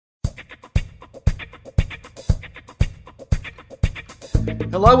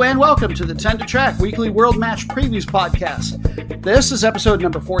Hello and welcome to the 10 to Track Weekly World Match Previews Podcast. This is episode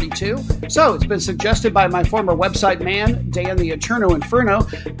number 42. So it's been suggested by my former website man, Dan the Eterno Inferno,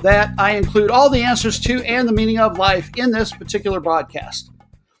 that I include all the answers to and the meaning of life in this particular broadcast.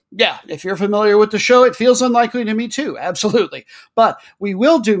 Yeah, if you're familiar with the show, it feels unlikely to me too, absolutely. But we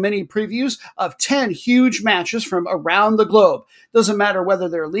will do mini previews of 10 huge matches from around the globe. Doesn't matter whether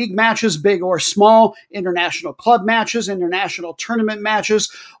they're league matches, big or small, international club matches, international tournament matches.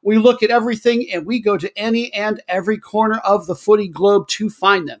 We look at everything and we go to any and every corner of the footy globe to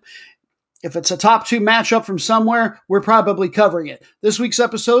find them. If it's a top two matchup from somewhere, we're probably covering it. This week's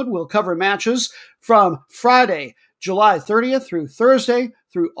episode will cover matches from Friday, July 30th through Thursday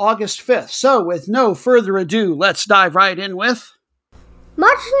through August 5th. So with no further ado, let's dive right in with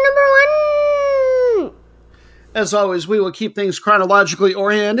match number 1. As always, we will keep things chronologically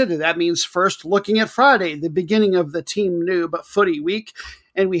oriented, and that means first looking at Friday, the beginning of the Team Noob Footy Week,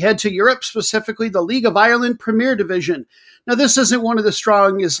 and we head to Europe, specifically the League of Ireland Premier Division. Now, this isn't one of the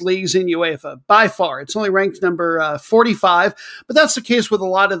strongest leagues in UEFA, by far. It's only ranked number 45, but that's the case with a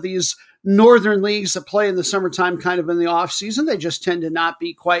lot of these northern leagues that play in the summertime, kind of in the off-season. They just tend to not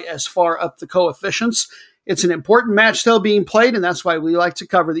be quite as far up the coefficients. It's an important match still being played, and that's why we like to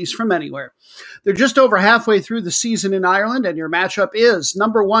cover these from anywhere. They're just over halfway through the season in Ireland, and your matchup is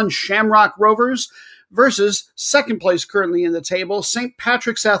number 1 Shamrock Rovers versus second place currently in the table, St.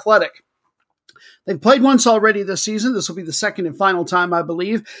 Patrick's Athletic. They've played once already this season. This will be the second and final time, I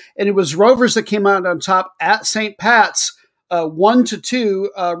believe, and it was Rovers that came out on top at St. Pat's, 1-2.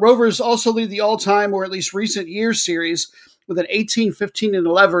 Rovers also lead the all-time, or at least recent years series, with an 18, 15, and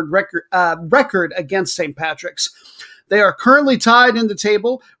 11 record against St. Patrick's. They are currently tied in the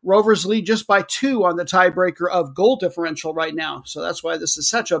table. Rovers lead just by 2 on the tiebreaker of goal differential right now. So that's why this is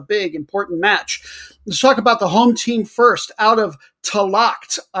such a big, important match. Let's talk about the home team first, out of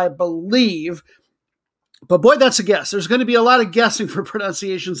Talacht, I believe. But boy, that's a guess. There's going to be a lot of guessing for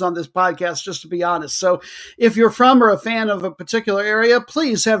pronunciations on this podcast, just to be honest. So if you're from or a fan of a particular area,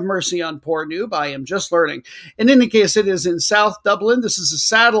 please have mercy on poor noob. I am just learning. In any case, it is in South Dublin. This is a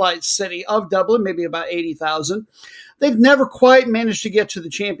satellite city of Dublin, maybe about 80,000. They've never quite managed to get to the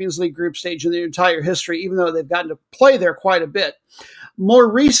Champions League group stage in their entire history, even though they've gotten to play there quite a bit.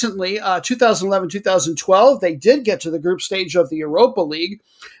 More recently, 2011-2012, they did get to the group stage of the Europa League.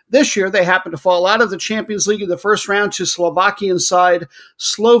 This year, they happened to fall out of the Champions League in the first round to Slovakian side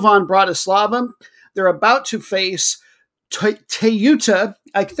Slovan Bratislava. They're about to face Teuta,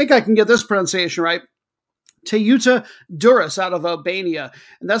 I think I can get this pronunciation right, Teuta Durrës out of Albania.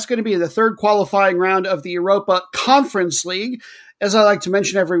 And that's going to be the third qualifying round of the Europa Conference League. As I like to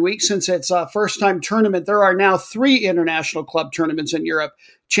mention every week, since it's a first-time tournament, there are now 3 international club tournaments in Europe.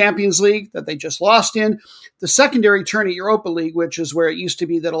 Champions League, that they just lost in, the secondary tournament Europa League, which is where it used to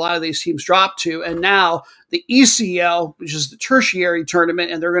be that a lot of these teams dropped to, and now the ECL, which is the tertiary tournament,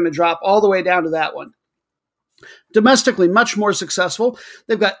 and they're going to drop all the way down to that one. Domestically, much more successful.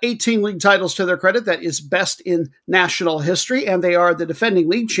 They've got 18 league titles to their credit. That is best in national history, and they are the defending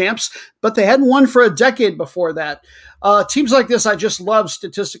league champs, but they hadn't won for a decade before that. Teams like this, I just love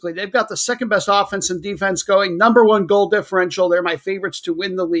statistically. They've got the second best offense and defense going, number 1 goal differential. They're my favorites to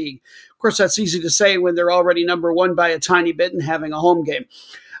win the league. Of course, that's easy to say when they're already number 1 by a tiny bit and having a home game.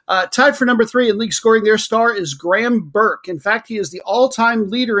 Tied for number 3 in league scoring, their star is Graham Burke. In fact, he is the all-time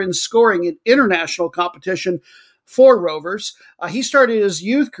leader in scoring in international competition for Rovers. He started his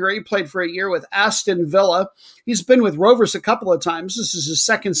youth career. He played for a year with Aston Villa. He's been with Rovers a couple of times. This is his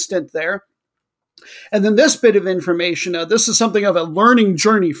second stint there. And then this bit of information, this is something of a learning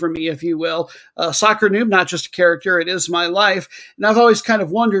journey for me, if you will. Soccer Noob, not just a character, it is my life. And I've always kind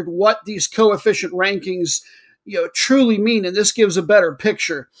of wondered what these coefficient rankings truly mean, and this gives a better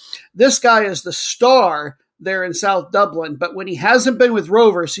picture. This guy is the star there in South Dublin, but when he hasn't been with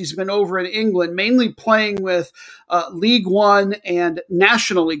Rovers, he's been over in England, mainly playing with League One and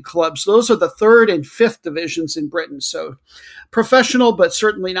National League clubs. Those are the 3rd and 5th divisions in Britain, so professional, but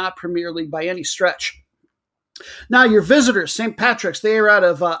certainly not Premier League by any stretch. Now, your visitors, St. Patrick's, they are out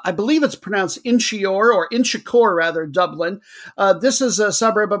of, I believe it's pronounced Inchicore, Dublin. This is a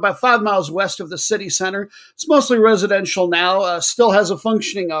suburb about 5 miles west of the city center. It's mostly residential now, still has a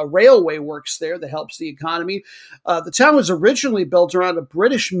functioning railway works there that helps the economy. The town was originally built around a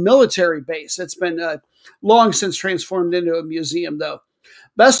British military base. It's been long since transformed into a museum, though.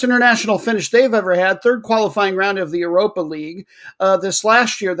 Best international finish they've ever had, 3rd qualifying round of the Europa League. This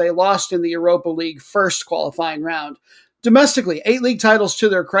last year, they lost in the Europa League first qualifying round. Domestically, 8 league titles to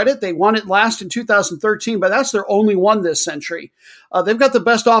their credit. They won it last in 2013, but that's their only one this century. They've got the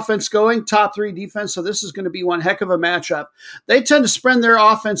best offense going, top 3 defense, so this is going to be one heck of a matchup. They tend to spread their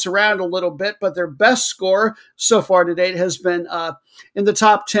offense around a little bit, but their best score so far to date has been in the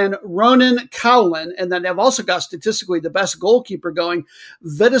top 10, Ronan Kaulin, and then they've also got statistically the best goalkeeper going,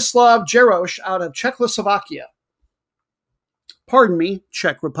 Vidislav Jarosz out of Czechoslovakia. Pardon me,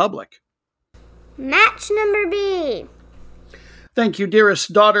 Czech Republic. Match number B. Thank you,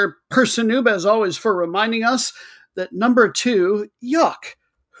 dearest daughter Persanub, as always, for reminding us that number 2, yuck.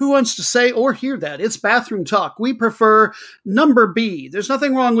 Who wants to say or hear that? It's bathroom talk. We prefer number B. There's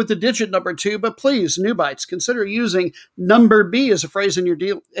nothing wrong with the digit number 2, but please, Nubites, consider using number B as a phrase in your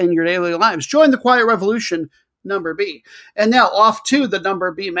daily lives. Join the quiet revolution, number B. And now off to the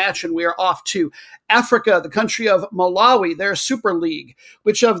number B match, and we are off to Africa, the country of Malawi, their Super League,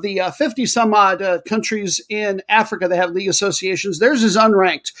 which of the 50-some-odd countries in Africa that have league associations, theirs is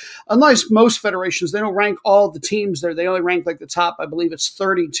unranked. Unlike most federations, they don't rank all the teams there. They only rank like the top, I believe it's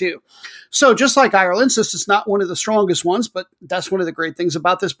 32. So just like Ireland, since it's not one of the strongest ones, but that's one of the great things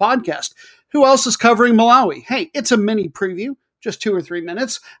about this podcast. Who else is covering Malawi? Hey, it's a mini preview. Just 2 or 3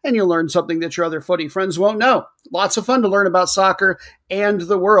 minutes, and you'll learn something that your other footy friends won't know. Lots of fun to learn about soccer and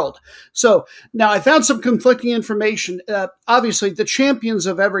the world. So now I found some conflicting information. Obviously, the champions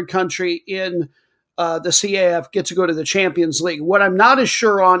of every country in the CAF get to go to the Champions League. What I'm not as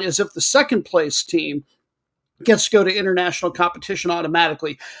sure on is if the second place team gets to go to international competition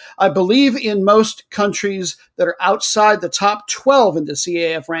automatically. I believe in most countries that are outside the top 12 in the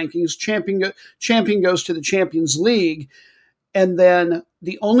CAF rankings, champion goes to the Champions League. And then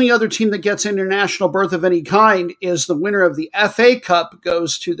the only other team that gets international berth of any kind is the winner of the FA Cup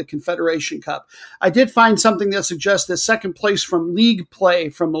goes to the Confederation Cup. I did find something that suggests that second place from league play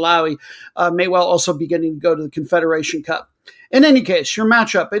from Malawi may well also be getting to go to the Confederation Cup. In any case, your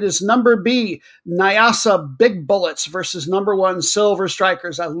matchup, it is number B, Nyasa Big Bullets versus number 1, Silver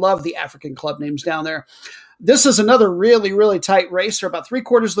Strikers. I love the African club names down there. This is another really, really tight race. They're about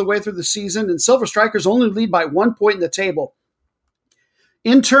 3/4 of the way through the season, and Silver Strikers only lead by 1 point in the table.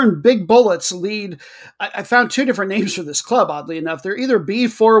 In turn, Big Bullets lead. I found 2 different names for this club, oddly enough. They're either B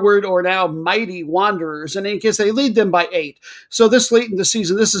Forward or now Mighty Wanderers. In any case, they lead them by 8. So this late in the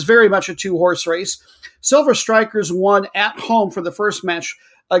season, this is very much a 2-horse race. Silver Strikers won at home for the first match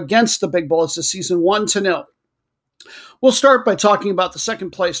against the Big Bullets this season, 1-0. We'll start by talking about the second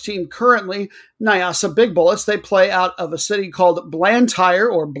place team currently, Nyasa Big Bullets. They play out of a city called Blantyre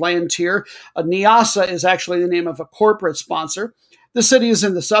or Blantyre. Nyasa is actually the name of a corporate sponsor. The city is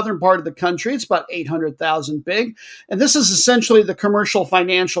in the southern part of the country. It's about 800,000 big. And this is essentially the commercial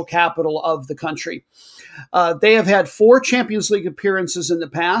financial capital of the country. They have had 4 Champions League appearances in the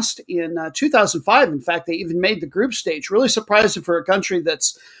past. In 2005, in fact, they even made the group stage. Really surprising for a country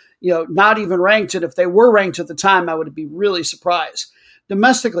that's not even ranked. And if they were ranked at the time, I would be really surprised.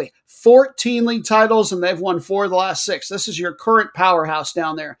 Domestically, 14 league titles, and they've won 4 of the last 6. This is your current powerhouse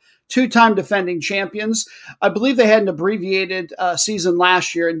down there. 2-time defending champions. I believe they had an abbreviated season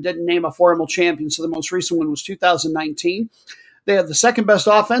last year and didn't name a formal champion, so the most recent one was 2019. They have the second best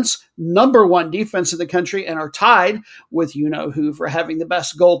offense, number 1 defense in the country, and are tied with you-know-who for having the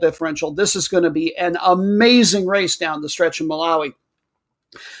best goal differential. This is going to be an amazing race down the stretch in Malawi.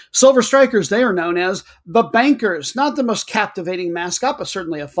 Silver Strikers, they are known as the Bankers. Not the most captivating mascot, but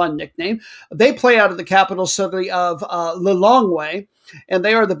certainly a fun nickname. They play out of the capital city of Lilongwe, and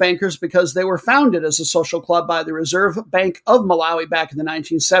they are the Bankers because they were founded as a social club by the Reserve Bank of Malawi back in the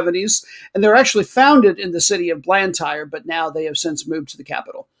 1970s, and they're actually founded in the city of Blantyre, but now they have since moved to the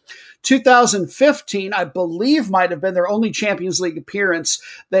capital. 2015, I believe, might have been their only Champions League appearance.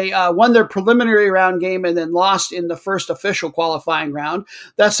 They won their preliminary round game and then lost in the first official qualifying round.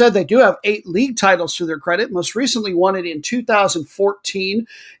 That said, they do have 8 league titles to their credit, most recently won it in 2014.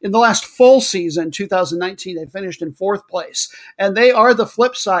 In the last full season, 2019, they finished in 4th place. And they are the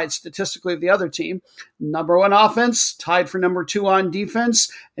flip side, statistically, of the other team. Number 1 offense, tied for number 2 on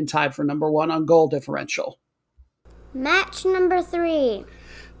defense, and tied for number 1 on goal differential. Match number 3.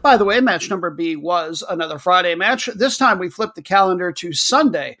 By the way, match number B was another Friday match. This time we flipped the calendar to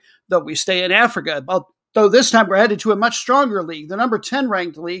Sunday, though we stay in Africa. Though this time we're headed to a much stronger league. The number 10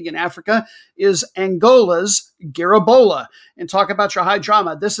 ranked league in Africa is Angola's Girabola. And talk about your high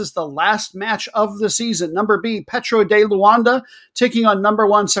drama. This is the last match of the season. Number B, Petro de Luanda, taking on number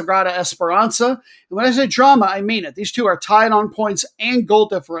 1, Sagrada Esperanza. And when I say drama, I mean it. These two are tied on points and goal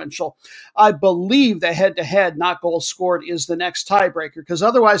differential. I believe the head-to-head, not goals scored, is the next tiebreaker, because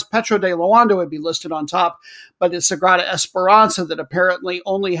otherwise Petro de Luanda would be listed on top, but it's Sagrada Esperanza that apparently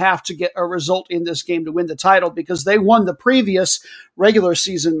only have to get a result in this game to win the title, because they won the previous regular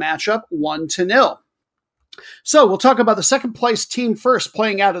season matchup 1-0. So we'll talk about the second place team first,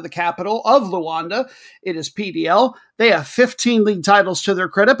 playing out of the capital of Luanda. It is PDL. They have 15 league titles to their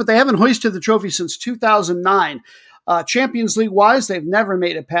credit, but they haven't hoisted the trophy since 2009. Champions League-wise, they've never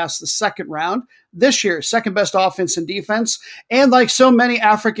made it past the second round. This year, second best offense and defense. And like so many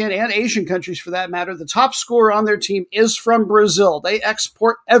African and Asian countries for that matter, the top scorer on their team is from Brazil. They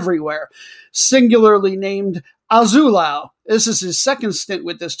export everywhere. Singularly named Azulão. This is his second stint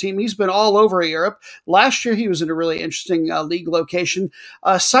with this team. He's been all over Europe. Last year, he was in a really interesting league location,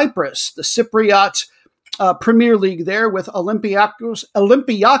 Cyprus, the Cypriot Premier League there with Olympiakos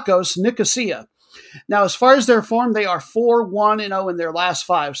Nicosia. Now, as far as their form, they are 4-1-0 in their last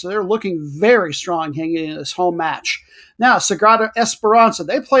 5, so they're looking very strong hanging in this home match. Now, Sagrada Esperanza,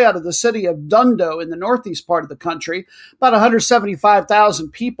 they play out of the city of Dundo in the northeast part of the country, about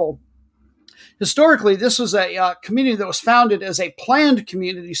 175,000 people. Historically, this was a community that was founded as a planned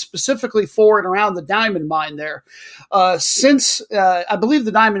community specifically for and around the diamond mine there. Since I believe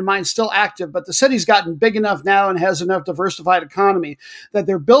the diamond mine is still active, but the city's gotten big enough now and has enough diversified economy that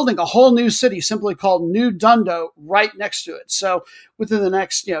they're building a whole new city simply called New Dundo right next to it. So within the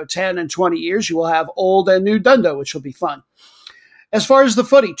next 10 and 20 years, you will have old and new Dundo, which will be fun. As far as the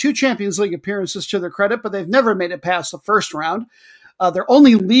footy, 2 Champions League appearances to their credit, but they've never made it past the first round. Their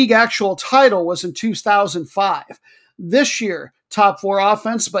only league actual title was in 2005. This year, top 4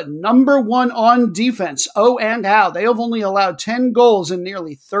 offense, but number 1 on defense. Oh, and how. They have only allowed 10 goals in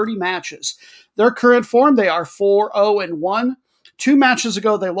nearly 30 matches. Their current form, they are 4-0-1. 2 matches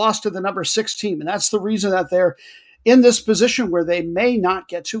ago, they lost to the number 6 team, and that's the reason that they're in this position where they may not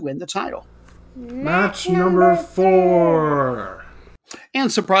get to win the title. Match number 4.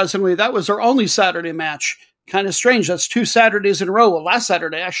 And surprisingly, that was their only Saturday match. Kind of strange. That's 2 Saturdays in a row. Well, last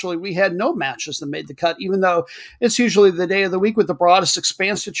Saturday, actually, we had no matches that made the cut, even though it's usually the day of the week with the broadest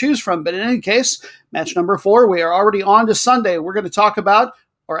expanse to choose from. But in any case, match number 4, we are already on to Sunday. We're going to talk about,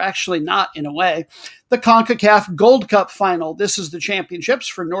 or actually not in a way, the CONCACAF Gold Cup final. This is the championships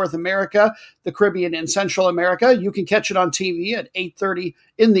for North America, the Caribbean, and Central America. You can catch it on TV at 8:30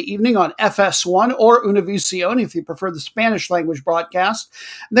 in the evening on FS1 or Univision if you prefer the Spanish language broadcast.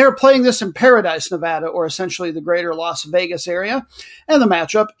 They're playing this in Paradise, Nevada, or essentially the greater Las Vegas area. And the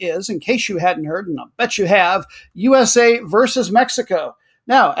matchup is, in case you hadn't heard, and I'll bet you have, USA versus Mexico.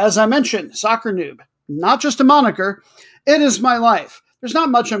 Now, as I mentioned, Soccer Noob, not just a moniker, it is my life. There's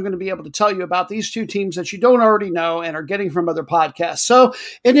not much I'm going to be able to tell you about these 2 teams that you don't already know and are getting from other podcasts. So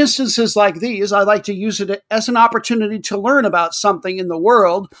in instances like these, I like to use it as an opportunity to learn about something in the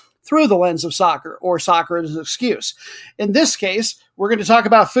world through the lens of soccer, or soccer as an excuse. In this case, we're going to talk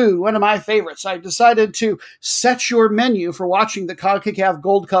about food, one of my favorites. I decided to set your menu for watching the CONCACAF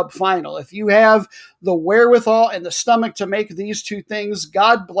Gold Cup final. If you have the wherewithal and the stomach to make these 2 things,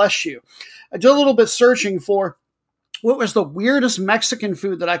 God bless you. I did a little bit searching for what was the weirdest Mexican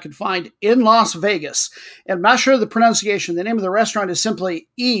food that I could find in Las Vegas. And I'm not sure of the pronunciation. The name of the restaurant is simply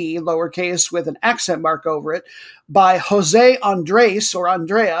E, lowercase, with an accent mark over it, by Jose Andres, or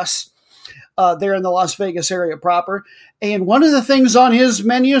Andreas, there in the Las Vegas area proper. And one of the things on his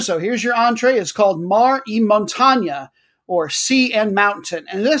menu, so here's your entree, is called Mar y Montaña, or Sea and Mountain.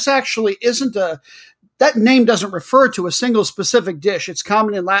 And this actually isn't that name doesn't refer to a single specific dish. It's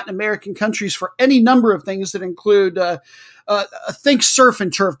common in Latin American countries for any number of things that include, think surf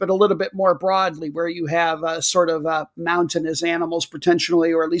and turf, but a little bit more broadly, where you have sort of mountainous animals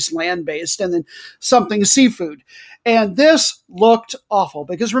potentially, or at least land-based, and then something seafood. And this looked awful,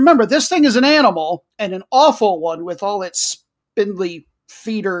 because remember, this thing is an animal, and an awful one with all its spindly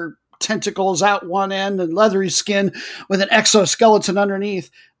feeder tentacles out one end and leathery skin with an exoskeleton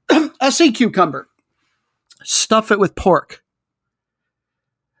underneath. A sea cucumber. Stuff it with pork.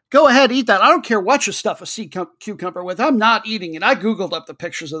 Go ahead, eat that. I don't care what you stuff a sea cucumber with. I'm not eating it. I Googled up the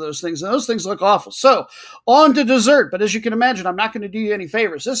pictures of those things, and those things look awful. So, on to dessert. But as you can imagine, I'm not going to do you any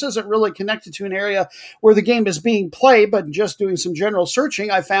favors. This isn't really connected to an area where the game is being played, but just doing some general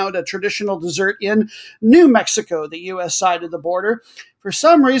searching, I found a traditional dessert in New Mexico, the U.S. side of the border. For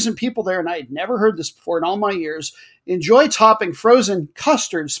some reason, people there, and I had never heard this before in all my years, enjoy topping frozen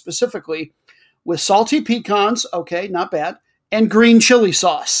custard specifically with salty pecans, okay, not bad, and green chili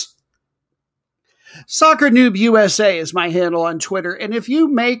sauce. Soccer Noob USA is my handle on Twitter, and if you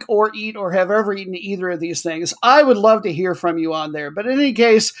make or eat or have ever eaten either of these things, I would love to hear from you on there. But in any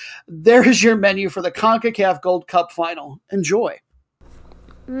case, there is your menu for the CONCACAF Gold Cup final. Enjoy.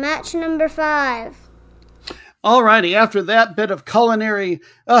 Match number 5. Alrighty, after that bit of culinary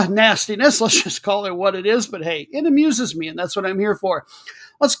nastiness, let's just call it what it is, but hey, it amuses me, and that's what I'm here for.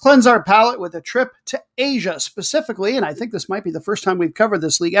 Let's cleanse our palate with a trip to Asia, specifically, and I think this might be the first time we've covered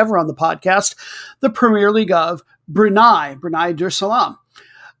this league ever on the podcast, the Premier League of Brunei Darussalam.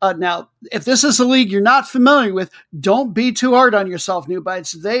 Now, if this is a league you're not familiar with, don't be too hard on yourself,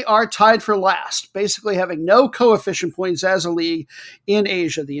 Noobites. They are tied for last, basically having no coefficient points as a league in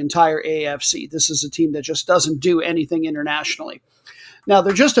Asia, the entire AFC. This is a team that just doesn't do anything internationally. Now,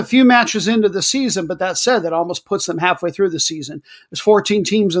 they're just a few matches into the season, but that said, that almost puts them halfway through the season. There's 14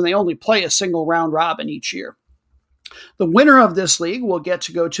 teams, and they only play a single round robin each year. The winner of this league will get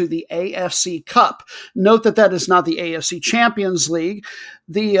to go to the AFC Cup. Note that is not the AFC Champions League.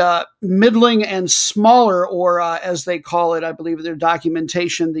 The middling and smaller, or as they call it, I believe in their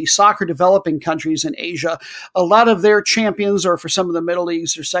documentation, the soccer developing countries in Asia, a lot of their champions, or for some of the middle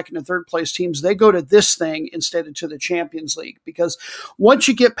leagues, their second and third place teams, they go to this thing instead of to the Champions League. Because once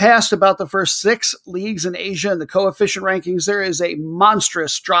you get past about the first 6 leagues in Asia and the coefficient rankings, there is a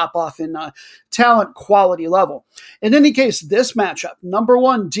monstrous drop-off in talent quality level. In any case, this matchup, number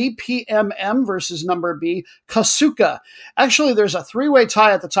 1, DPMM versus number B, Kasuka. Actually, there's a 3-way tie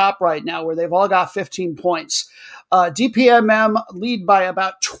at the top right now where they've all got 15 points. DPMM lead by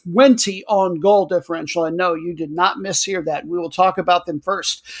about 20 on goal differential. And no, you did not mishear that. We will talk about them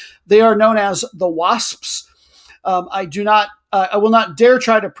first. They are known as the Wasps. I will not dare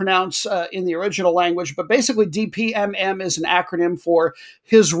try to pronounce in the original language, but basically DPMM is an acronym for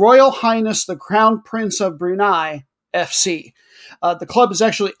His Royal Highness the Crown Prince of Brunei FC. The club is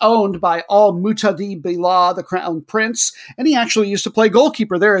actually owned by Al Muhtadi Billah, the Crown Prince, and he actually used to play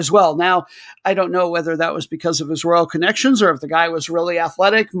goalkeeper there as well. Now, I don't know whether that was because of his royal connections or if the guy was really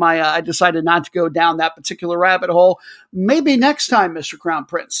athletic. I decided not to go down that particular rabbit hole. Maybe next time, Mr. Crown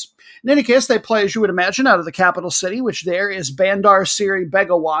Prince. In any case, they play, as you would imagine, out of the capital city, which there is Bandar Seri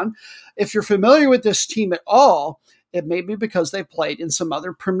Begawan. If you're familiar with this team at all, it may be because they've played in some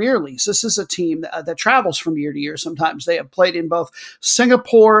other Premier Leagues. This is a team that travels from year to year sometimes. They have played in both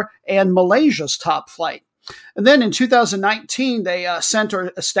Singapore and Malaysia's top flight. And then in 2019, they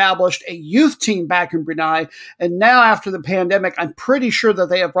established a youth team back in Brunei. And now after the pandemic, I'm pretty sure that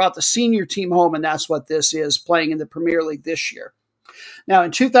they have brought the senior team home, and that's what this is, playing in the Premier League this year. Now,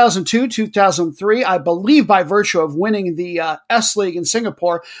 in 2002, 2003, I believe by virtue of winning the S League in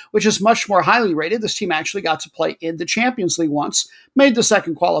Singapore, which is much more highly rated, this team actually got to play in the Champions League once, made the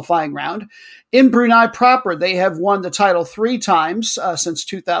second qualifying round. In Brunei proper, they have won the title 3 times since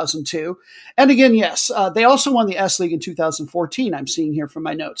 2002. And again, yes, they also won the S League in 2014, I'm seeing here from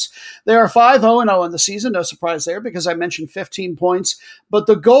my notes. They are 5-0-0 in the season, no surprise there, because I mentioned 15 points. But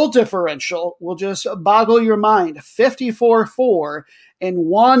the goal differential will just boggle your mind, 54-4 and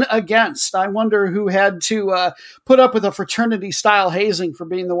 1 against. I wonder who had to put up with a fraternity-style hazing for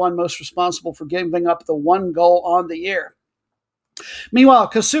being the one most responsible for giving up the 1 goal on the year.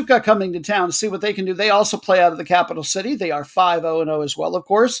 Meanwhile, Kasuka coming to town to see what they can do. They also play out of the capital city. They are 5-0-0 as well, of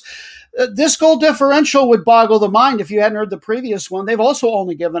course. This goal differential would boggle the mind if you hadn't heard the previous one. They've also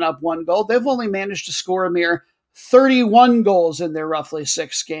only given up 1 goal. They've only managed to score a mere 31 goals in their roughly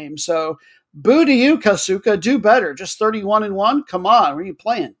 6 games. So, boo to you, Kasuka. Do better. Just 31-1? Come on. Where are you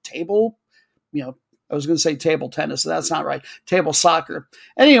playing? I was going to say table tennis. So that's not right. Table soccer.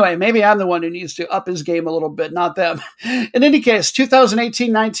 Anyway, maybe I'm the one who needs to up his game a little bit, not them. In any case,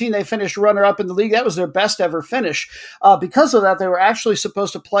 2018-19, they finished runner-up in the league. That was their best ever finish. Because of that, they were actually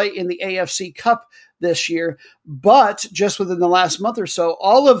supposed to play in the AFC Cup this year, but just within the last month or so,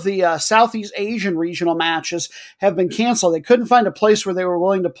 all of the Southeast Asian regional matches have been canceled. They couldn't find a place where they were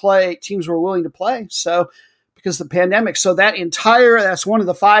willing to play, teams were willing to play, so because of the pandemic. So that's one of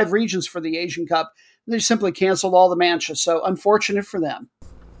the 5 regions for the Asian Cup. They simply canceled all the matches, so unfortunate for them.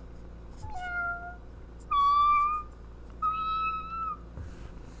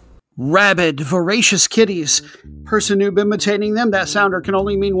 Rabid, voracious kitties. Person noob imitating them, that sounder can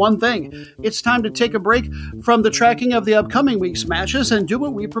only mean one thing. It's time to take a break from the tracking of the upcoming week's matches and do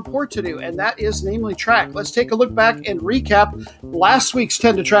what we purport to do, and that is namely track. Let's take a look back and recap last week's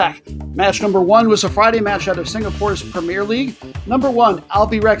 10 to track. Match number 1 was a Friday match out of Singapore's Premier League. Number 1,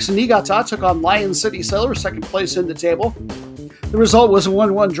 Albirex Niigata took on Lion City Sailors, second place in the table. The result was a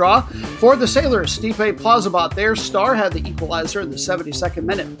 1-1 draw. For the Sailors, Stipe Plazabot, their star, had the equalizer in the 72nd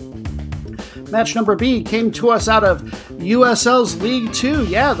minute. Match number B came to us out of USL's League 2,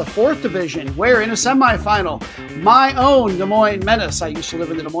 the 4th division, where in a semifinal, my own Des Moines Menace, I used to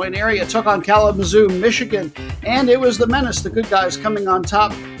live in the Des Moines area, took on Kalamazoo, Michigan, and it was the Menace, the good guys, coming on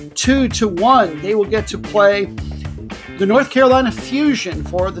top 2-1. They will get to play the North Carolina Fusion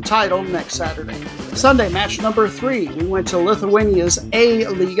for the title next Saturday. Sunday, match number 3. We went to Lithuania's A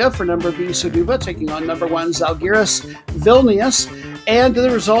Liga for number B Sūduva, taking on number 1 Žalgiris Vilnius. And the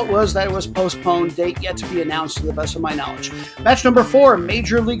result was that it was postponed, date yet to be announced to the best of my knowledge. Match number 4,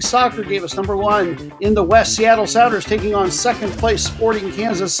 Major League Soccer gave us number 1 in the West, Seattle Sounders taking on second place Sporting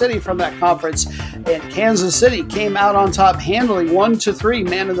Kansas City from that conference. And Kansas City came out on top handily, 1-3,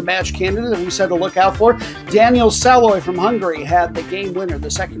 man of the match candidate that we said to look out for. Daniel Saloy from Hungary had the game winner, the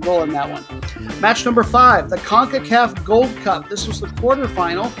second goal in that one. Match number 5, the CONCACAF Gold Cup. This was the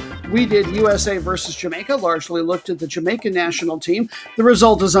quarterfinal. We did USA versus Jamaica, largely looked at the Jamaican national team. The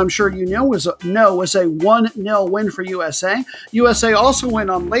result, as I'm sure you know, was a 1-0 win for USA. USA also went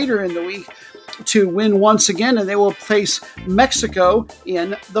on later in the week to win once again, and they will face Mexico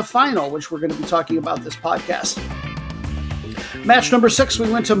in the final, which we're going to be talking about this podcast. Match number 6, we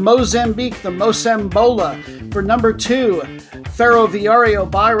went to Mozambique, the Mosambola, for number 2. Ferroviario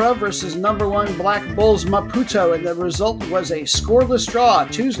Beira versus number 1 Black Bulls Maputo, and the result was a scoreless draw.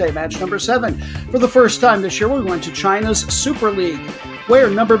 Tuesday, match number 7. For the first time this year, we went to China's Super League, where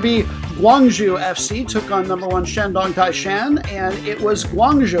number B Guangzhou FC took on number 1 Shandong Taishan, and it was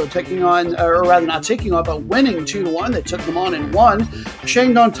Guangzhou winning 2-1. They took them on and won.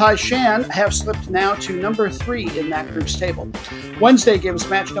 Shandong Taishan have slipped now to number 3 in that group's table. Wednesday gave us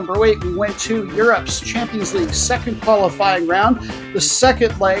match number 8. We went to Europe's Champions League second qualifying round, the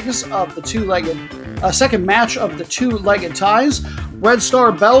second match of the two-legged ties. Red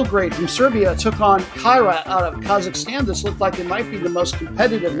Star Belgrade from Serbia took on Kairat out of Kazakhstan. This looked like it might be the most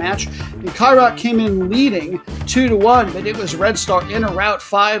competitive match. And Kairat came in leading 2-1, but it was Red Star in a rout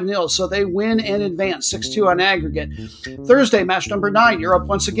 5-0, so they win and advance 6-2 on aggregate. Thursday, match number 9, Europe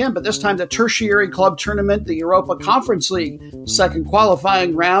once again, but this time the tertiary club tournament, the Europa Conference League, second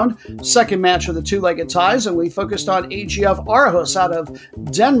qualifying round, second match of the two-legged ties, and we focused on AGF Aarhus out of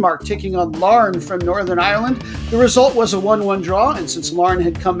Denmark taking on Larne from Northern Ireland. The result was a 1-1 draw, and since Larne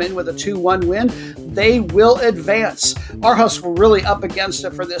had come in with a 2-1 win, they will advance. Aarhus were really up against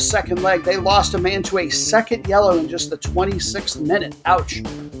it for this second leg. They lost a man to a second yellow in just the 26th minute. Ouch.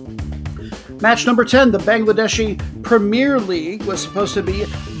 Match number 10, the Bangladeshi Premier League was supposed to be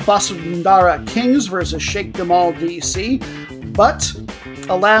Basundara Kings versus Sheikh Jamal DC, but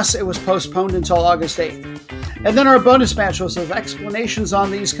alas, it was postponed until August 8th. And then our bonus match was with explanations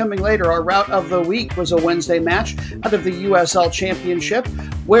on these coming later. Our route of the week was a Wednesday match out of the USL Championship,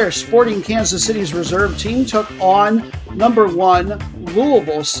 where Sporting Kansas City's reserve team took on number 1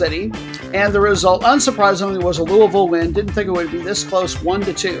 Louisville City, and the result, unsurprisingly, was a Louisville win. Didn't think it would be this close,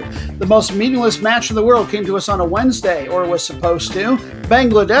 1-2. The most meaningless match in the world came to us on a Wednesday, or was supposed to.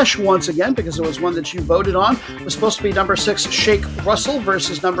 Bangladesh, once again, because it was one that you voted on, was supposed to be number 6 Sheikh Russell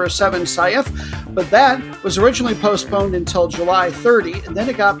versus number 7 Saif, but that was originally postponed until July 30, and then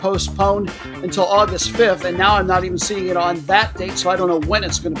it got postponed until August 5th, and now I'm not even seeing it on that date, so I don't know when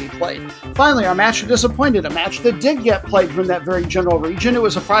it's going to be played. Finally, our match disappointed, a match that did get played from that very general region. It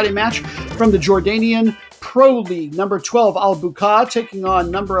was a Friday match from the Jordanian Pro League, number 12 Al Buqa taking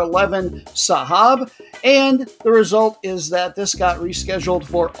on number 11 Sahab, and the result is that this got rescheduled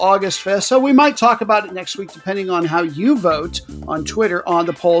for August 5th, so we might talk about it next week depending on how you vote on Twitter on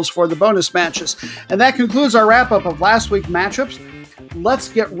the polls for the bonus matches. And that concludes our wrap-up of last week's matchups. Let's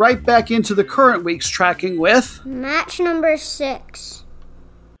get right back into the current week's tracking with match number 6.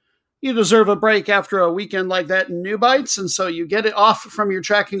 You deserve a break after a weekend like that in New Bites, and so you get it off from your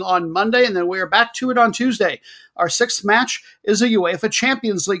tracking on Monday, and then we're back to it on Tuesday. Our 6th match is a UEFA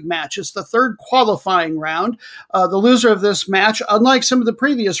Champions League match. It's the 3rd qualifying round. The loser of this match, unlike some of the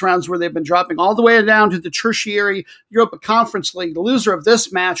previous rounds where they've been dropping all the way down to the tertiary Europa Conference League, the loser of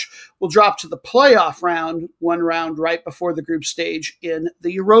this match will drop to the playoff round, one round right before the group stage in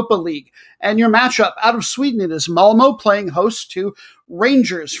the Europa League. And your matchup out of Sweden, it is Malmo playing host to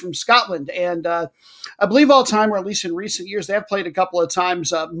Rangers from Scotland. And I believe all time, or at least in recent years, they have played a couple of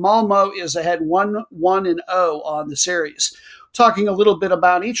times. Malmo is ahead 1-1-0 on the series. Talking a little bit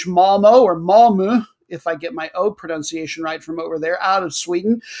about each, Malmo, or Malmö, if I get my O pronunciation right from over there, out of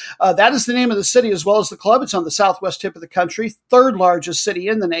Sweden. That is the name of the city as well as the club. It's on the southwest tip of the country, 3rd largest city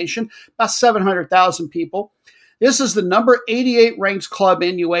in the nation, about 700,000 people. This is the number 88 ranked club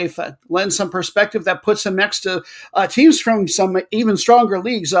in UEFA. Lends some perspective that puts them next to teams from some even stronger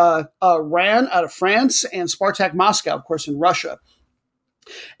leagues, Rennes out of France and Spartak Moscow, of course, in Russia.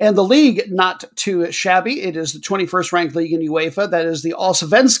 And the league, not too shabby. It is the 21st ranked league in UEFA. That is the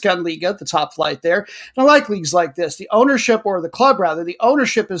Allsvenskan Liga, the top flight there. And I like leagues like this. The ownership, or the club rather, the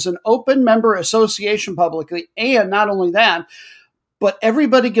ownership is an open member association publicly. And not only that, but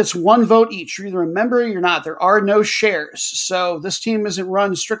everybody gets one vote each. You're either a member or you're not. There are no shares. So this team isn't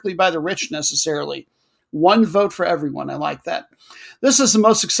run strictly by the rich necessarily. One vote for everyone. I like that. This is the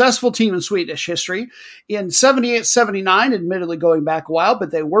most successful team in Swedish history. In 78-79, admittedly going back a while,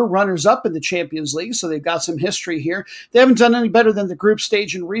 but they were runners-up in the Champions League, so they've got some history here. They haven't done any better than the group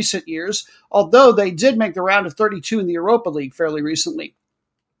stage in recent years, although they did make the round of 32 in the Europa League fairly recently.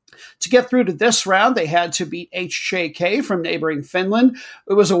 To get through to this round, they had to beat HJK from neighboring Finland.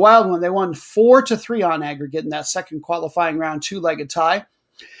 It was a wild one. They won 4-3 on aggregate in that second qualifying round, two-legged tie.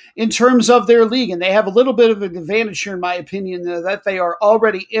 In terms of their league, and they have a little bit of an advantage here, in my opinion, that they are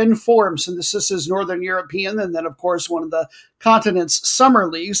already in form. So this is Northern European, and then, of course, one of the continent's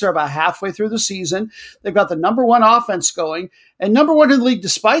summer leagues. They're about halfway through the season. They've got the number one offense going, and number one in the league,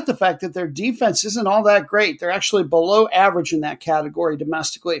 despite the fact that their defense isn't all that great. They're actually below average in that category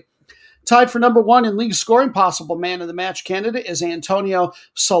domestically. Tied for number one in league scoring, possible man of the match candidate is Antonio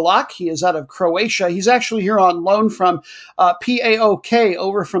Solak. He is out of Croatia. He's actually here on loan from PAOK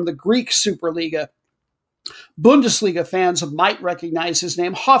over from the Greek Superliga. Bundesliga fans might recognize his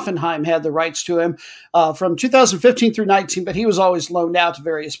name. Hoffenheim had the rights to him from 2015 through 19, but he was always loaned out to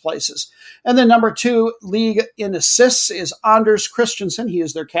various places. And then number two league in assists is Anders Christensen. He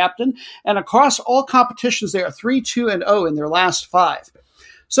is their captain. And across all competitions, they are 3-2-0 in their last 5.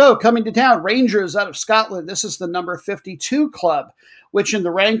 So, coming to town, Rangers out of Scotland. This is the number 52 club, which in the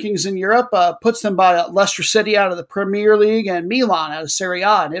rankings in Europe puts them by Leicester City out of the Premier League and Milan out of Serie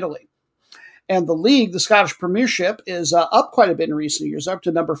A in Italy. And the league, the Scottish Premiership, is up quite a bit in recent years, up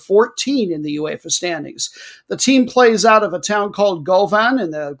to number 14 in the UEFA standings. The team plays out of a town called Govan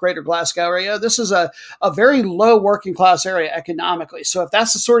in the greater Glasgow area. This is a very low working class area economically. So if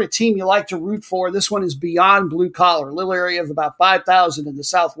that's the sort of team you like to root for, this one is beyond blue collar, a little area of about 5,000 in the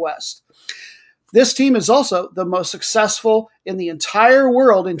southwest. This team is also the most successful in the entire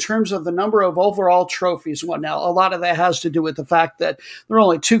world in terms of the number of overall trophies won. Now, a lot of that has to do with the fact that there are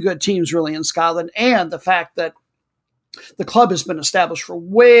only two good teams really in Scotland, and the fact that the club has been established for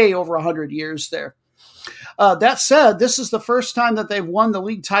way over 100 years there. That said, this is the first time that they've won the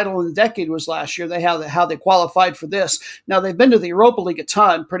league title in a decade. Was last year. How they qualified for this. Now, they've been to the Europa League a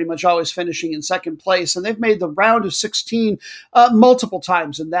ton, pretty much always finishing in second place, and they've made the round of 16 multiple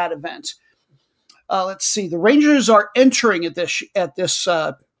times in that event. Let's see. The Rangers are entering at this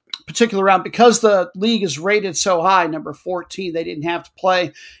particular round because the league is rated so high, number 14. They didn't have to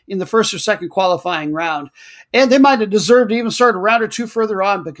play in the first or second qualifying round. And they might have deserved to even start a round or two further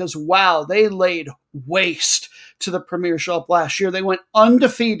on because, wow, they laid waste to the Premiership last year. They went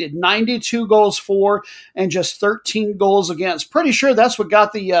undefeated, 92 goals for and just 13 goals against. Pretty sure that's what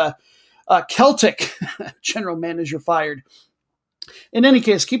got the Celtic general manager fired. In any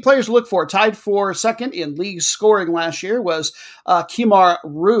case, key players to look for. Tied for second in league scoring last year was Kemar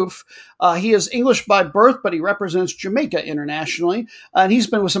Roof. He is English by birth, but he represents Jamaica internationally. And he's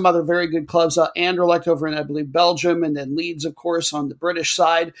been with some other very good clubs. Anderlecht over in, I believe, Belgium, and then Leeds, of course, on the British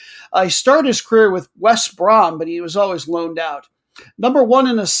side. He started his career with West Brom, but he was always loaned out. Number one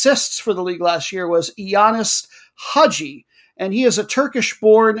in assists for the league last year was Ioannis Hadji. And he is a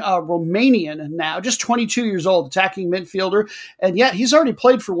Turkish-born Romanian now, just 22 years old, attacking midfielder. And yet he's already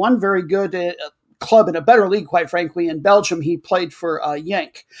played for one very good club in a better league, quite frankly. In Belgium, he played for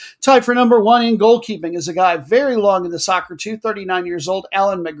Yank. Tied for number one in goalkeeping is a guy very long in the soccer too, 39 years old,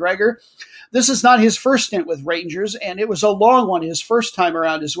 Alan McGregor. This is not his first stint with Rangers, and it was a long one his first time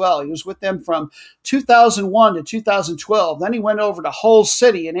around as well. He was with them from 2001 to 2012. Then he went over to Hull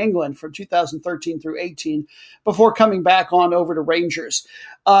City in England from 2013 through 18 before coming back on over to Rangers.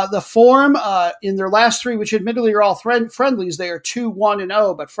 The form in their last three, which admittedly are all friendlies, they are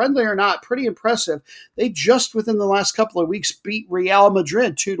 2-1-0, but friendly or not, pretty impressive. They just within the last couple of weeks beat Real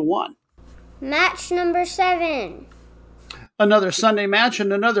Madrid 2-1. Match number 7. Another Sunday match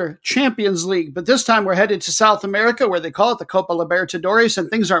and another Champions League. But this time we're headed to South America, where they call it the Copa Libertadores, and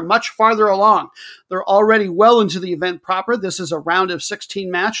things are much farther along. They're already well into the event proper. This is a round of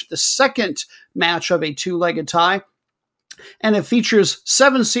 16 match, the second match of a two-legged tie. And it features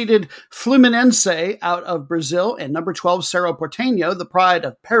 7-seeded Fluminense out of Brazil and number 12 Cerro Porteño, the pride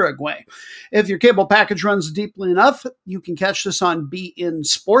of Paraguay. If your cable package runs deeply enough, you can catch this on beIN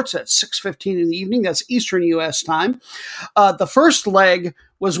Sports at 6:15 in the evening. That's Eastern U.S. time. The first leg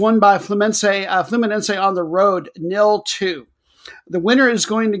was won by Fluminense on the road 0-2. The winner is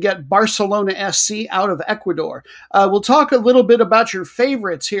going to get Barcelona SC out of Ecuador. We'll talk a little bit about your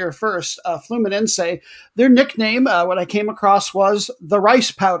favorites here first. Fluminense, their nickname, what I came across was the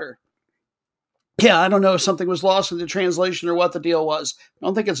rice powder. Yeah, I don't know if something was lost in the translation or what the deal was. I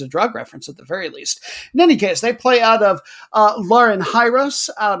don't think it's a drug reference at the very least. In any case, they play out of Laranjeiras,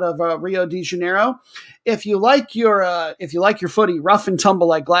 out of Rio de Janeiro. If you like your footy rough and tumble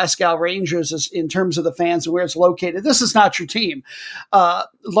like Glasgow Rangers is, in terms of the fans and where it's located, this is not your team.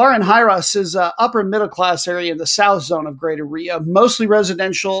 Laranjeiras is an upper middle class area in the south zone of Greater Rio, mostly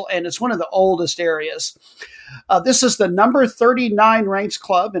residential, and it's one of the oldest areas. This is the number 39 ranked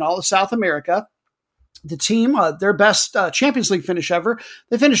club in all of South America. The team, their best Champions League finish ever,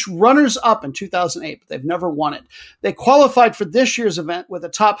 they finished runners-up in 2008, but they've never won it. They qualified for this year's event with a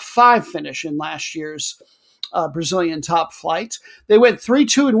top 5 finish in last year's Brazilian top flight. They went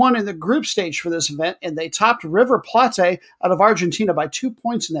 3-2-1 in the group stage for this event, and they topped River Plate out of Argentina by 2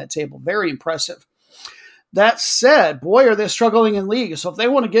 points in that table. Very impressive. That said, boy, are they struggling in league. So if they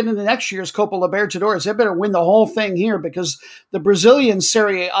want to get into next year's Copa Libertadores, they better win the whole thing here, because the Brazilian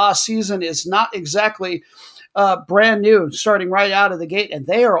Serie A season is not exactly brand new, starting right out of the gate, and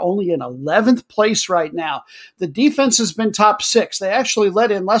they are only in 11th place right now. The defense has been top 6. They actually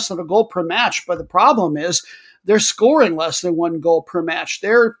let in less than a goal per match, but the problem is they're scoring less than 1 goal per match.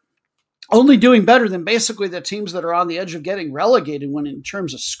 They're only doing better than basically the teams that are on the edge of getting relegated when in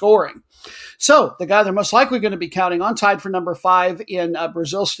terms of scoring. So the guy they're most likely going to be counting on, tied for number 5 in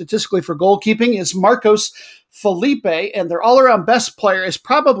Brazil statistically for goalkeeping, is Marcos Felipe, and their all-around best player is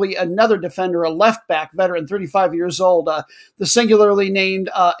probably another defender, a left-back veteran, 35 years old, the singularly named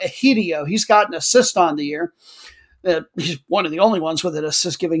Egidio. He's got an assist on the year. He's one of the only ones with an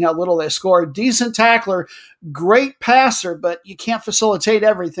assist, given how little they score. Decent tackler, great passer, but you can't facilitate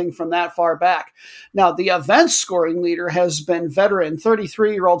everything from that far back. Now, the event scoring leader has been veteran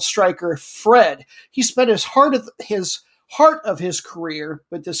 33-year-old striker Fred. He spent his heart of his career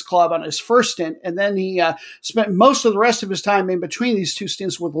with this club on his first stint, and then he spent most of the rest of his time in between these two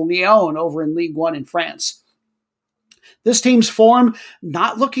stints with Lyon over in Ligue 1 in France. This team's form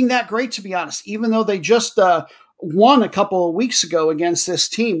not looking that great, to be honest, even though they just won a couple of weeks ago against this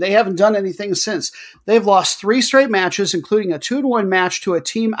team. They haven't done anything since. They've lost 3 straight matches, including a 2-1 match to a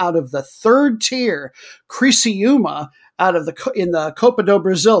team out of the 3rd tier, Criciúma, in the Copa do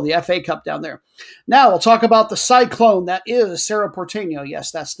Brasil, the FA Cup down there. Now we'll talk about the Cyclone that is Cerro Porteño. Yes,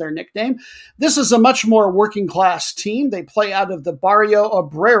 that's their nickname. This is a much more working class team. They play out of the Barrio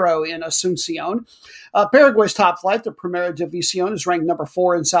Obrero in Asunción. Paraguay's top flight, the Primera División, is ranked number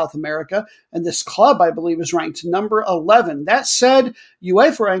 4 in South America, and this club, I believe, is ranked number 11. That said,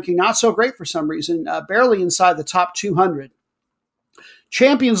 UEFA ranking not so great for some reason, barely inside the top 200.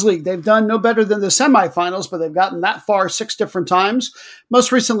 Champions League, they've done no better than the semifinals, but they've gotten that far 6 different times.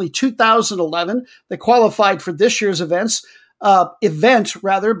 Most recently, 2011, they qualified for this year's event by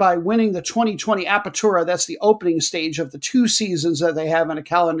winning the 2020 Apertura. That's the opening stage of the 2 seasons that they have in a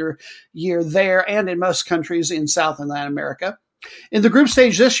calendar year there and in most countries in South and Latin America. In the group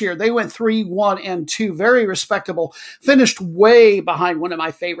stage this year, they went 3-1-2, very respectable, finished way behind one of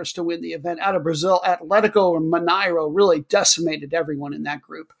my favorites to win the event out of Brazil. Atlético Mineiro really decimated everyone in that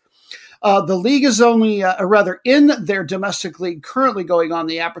group. The league is only, in their domestic league currently going on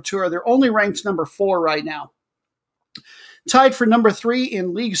the Apertura, they're only ranked number 4 right now. Tied for number 3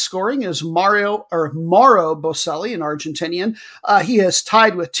 in league scoring is Mauro Boselli, an Argentinian. He is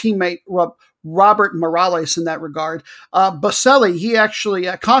tied with teammate Robert Morales in that regard. Boselli, he actually,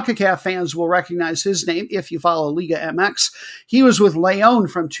 CONCACAF fans will recognize his name if you follow Liga MX. He was with León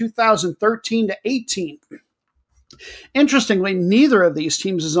from 2013 to 18. Interestingly, neither of these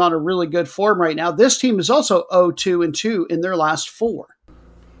teams is on a really good form right now. This team is also 0-2-2 in their last 4.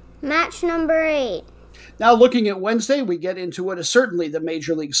 Match number 8. Now, looking at Wednesday, we get into what is certainly the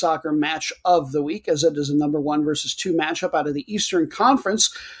Major League Soccer match of the week, as it is a number 1 versus 2 matchup out of the Eastern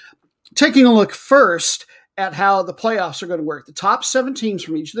Conference. Taking a look first at how the playoffs are going to work. The top 7 teams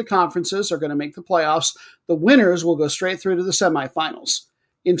from each of the conferences are going to make the playoffs. The winners will go straight through to the semifinals.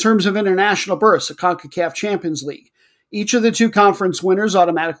 In terms of international berths, the CONCACAF Champions League, each of the 2 conference winners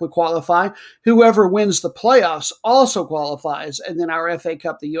automatically qualify. Whoever wins the playoffs also qualifies. And then our FA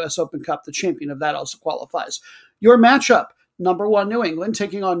Cup, the U.S. Open Cup, the champion of that also qualifies. Your matchup, number 1 New England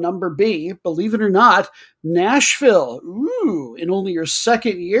taking on number B, believe it or not, Nashville. Ooh, in only your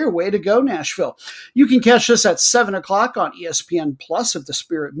 2nd year. Way to go, Nashville. You can catch this at 7 o'clock on ESPN Plus if the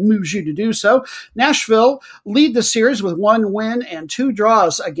spirit moves you to do so. Nashville lead the series with 1 win and 2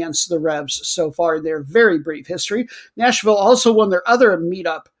 draws against the Revs so far in their very brief history. Nashville also won their other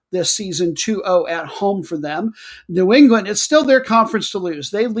meetup this season, 2-0 at home for them. New England, it's still their conference to lose.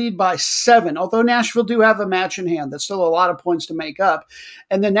 They lead by 7, although Nashville do have a match in hand. That's still a lot of points to make up.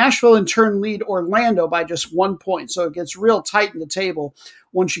 And then Nashville in turn lead Orlando by just 1 point. So it gets real tight in the table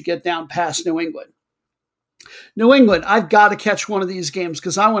once you get down past New England. New England, I've got to catch one of these games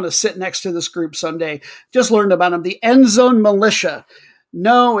because I want to sit next to this group someday. Just learned about them. The End Zone Militia.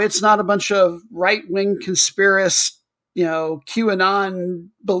 No, it's not a bunch of right-wing conspiracists, QAnon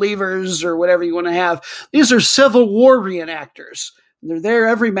believers or whatever you want to have. These are Civil War reenactors. They're there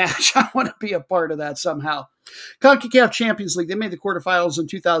every match. I want to be a part of that somehow. CONCACAF Champions League, they made the quarterfinals in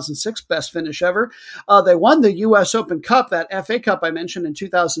 2006, best finish ever. They won the U.S. Open Cup, that FA Cup I mentioned, in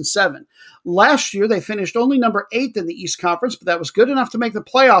 2007. Last year, they finished only number 8 in the East Conference, but that was good enough to make the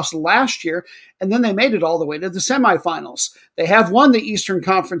playoffs last year, and then they made it all the way to the semifinals. They have won the Eastern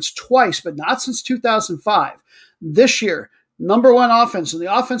Conference twice, but not since 2005. This year, number 1 offense, and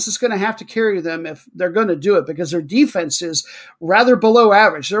the offense is going to have to carry them if they're going to do it because their defense is rather below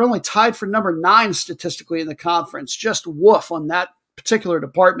average. They're only tied for number 9 statistically in the conference. Just woof on that particular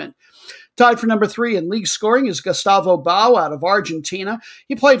department. Tied for number 3 in league scoring is Gustavo Bau out of Argentina.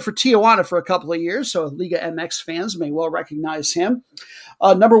 He played for Tijuana for a couple of years, so Liga MX fans may well recognize him.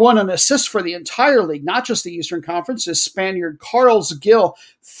 Number 1 in assists for the entire league, not just the Eastern Conference, is Spaniard Carlos Gil,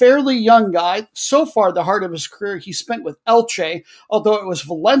 fairly young guy. So far, the heart of his career he spent with Elche, although it was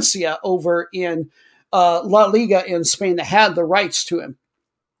Valencia over in La Liga in Spain that had the rights to him.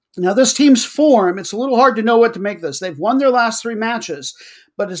 Now, this team's form, it's a little hard to know what to make of this. They've won their last 3 matches,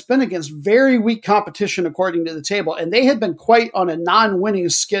 but it's been against very weak competition according to the table, and they had been quite on a non-winning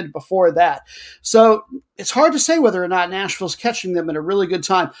skid before that. So it's hard to say whether or not Nashville's catching them at a really good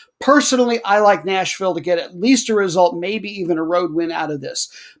time. Personally, I like Nashville to get at least a result, maybe even a road win out of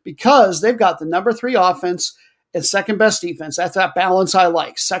this, because they've got the number 3 offense and second best defense. That's that balance I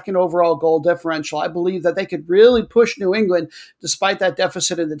like. Second overall goal differential. I believe that they could really push New England despite that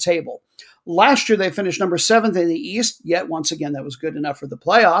deficit in the table. Last year, they finished number 7th in the East, yet once again, that was good enough for the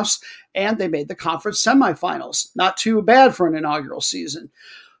playoffs, and they made the conference semifinals. Not too bad for an inaugural season.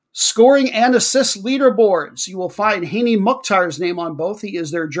 Scoring and assist leaderboards. You will find Hani Mukhtar's name on both. He is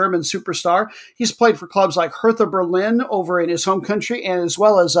their German superstar. He's played for clubs like Hertha Berlin over in his home country, and as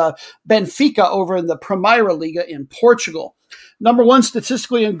well as Benfica over in the Primeira Liga in Portugal. Number 1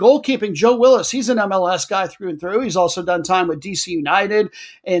 statistically in goalkeeping, Joe Willis. He's an MLS guy through and through. He's also done time with DC United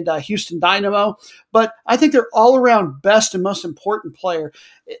and Houston Dynamo. But I think they're all-around best and most important player.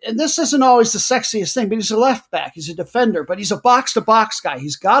 And this isn't always the sexiest thing, but he's a left back. He's a defender, but he's a box-to-box guy.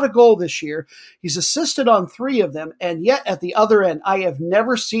 He's got a goal this year. He's assisted on 3 of them, and yet at the other end, I have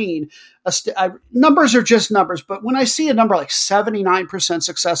never seen numbers are just numbers, but when I see a number like 79%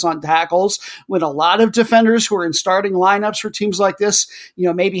 success on tackles, when a lot of defenders who are in starting lineups for teams like this,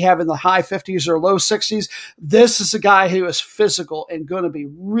 maybe having the high 50s or low 60s, this is a guy who is physical and going to be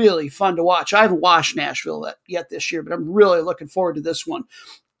really fun to watch. I haven't watched Nashville yet this year, but I'm really looking forward to this one.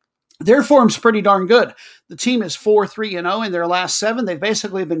 Their form's pretty darn good. The team is 4-3-0 in their last 7. They've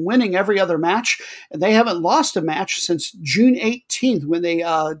basically been winning every other match, and they haven't lost a match since June 18th when they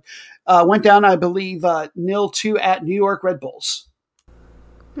went down, I believe, 0-2 at New York Red Bulls.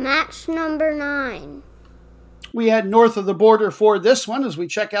 Match number 9. We head north of the border for this one as we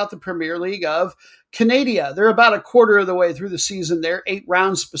check out the Premier League of Canada. They're about a quarter of the way through the season there, 8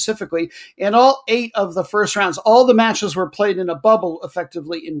 rounds specifically, and all 8 of the first rounds, all the matches were played in a bubble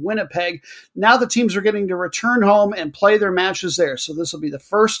effectively in Winnipeg. Now the teams are getting to return home and play their matches there, so this will be the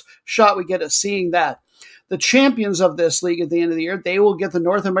first shot we get at seeing that. The champions of this league at the end of the year, they will get the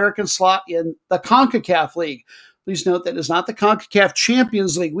North American slot in the CONCACAF League. Please note that it's not the CONCACAF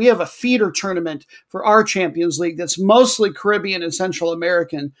Champions League. We have a feeder tournament for our Champions League that's mostly Caribbean and Central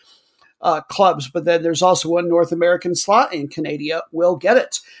American clubs, but then there's also one North American slot, and Canada will get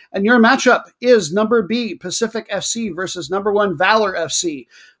it. And your matchup is number B, Pacific FC versus number 1, Valor FC.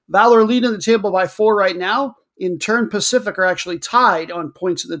 Valor leading the table by 4 right now. In turn, Pacific are actually tied on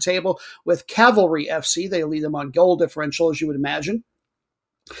points at the table with Cavalry FC. They lead them on goal differential, as you would imagine.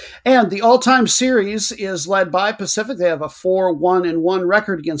 And the all-time series is led by Pacific. They have a 4-1-1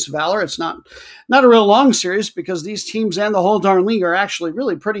 record against Valor. It's not a real long series because these teams and the whole darn league are actually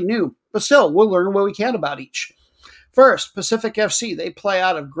really pretty new. But still, we'll learn what we can about each. First, Pacific FC. They play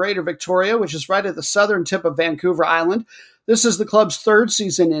out of Greater Victoria, which is right at the southern tip of Vancouver Island. This is the club's 3rd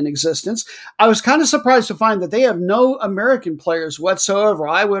season in existence. I was kind of surprised to find that they have no American players whatsoever.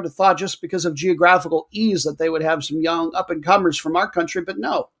 I would have thought just because of geographical ease that they would have some young up-and-comers from our country, but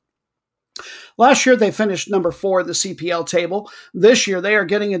no. Last year, they finished number 4 at the CPL table. This year, they are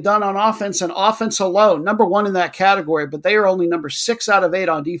getting it done on offense and offense alone, number 1 in that category, but they are only number 6 out of 8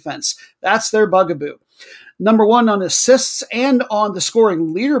 on defense. That's their bugaboo. Number 1 on assists and on the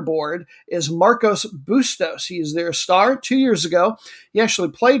scoring leaderboard is Marcos Bustos. He is their star. 2 years ago, he actually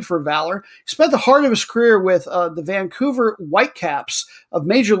played for Valor. He spent the heart of his career with the Vancouver Whitecaps of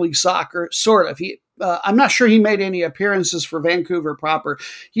Major League Soccer, sort of. I'm not sure he made any appearances for Vancouver proper.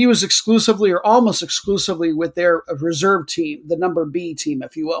 He was exclusively or almost exclusively with their reserve team, the number B team,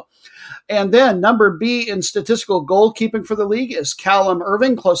 if you will. And then number B in statistical goalkeeping for the league is Callum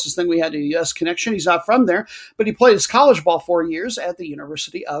Irving, closest thing we had to a U.S. connection. He's not from there, but he played his college ball 4 years at the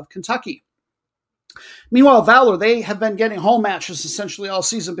University of Kentucky. Meanwhile, Valor, they have been getting home matches essentially all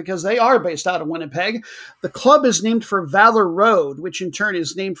season because they are based out of Winnipeg. The club is named for Valor Road, which in turn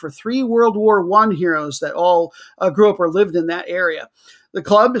is named for 3 World War I heroes that all grew up or lived in that area. The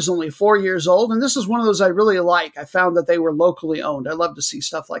club is only 4 years old, and this is one of those I really like. I found that they were locally owned. I love to see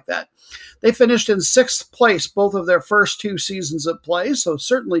stuff like that. They finished in 6th place both of their first 2 seasons of play, so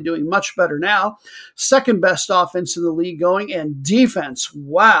certainly doing much better now. Second best offense in the league going, and defense,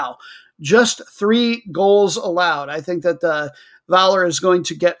 wow. Just 3 goals allowed. I think that Valor is going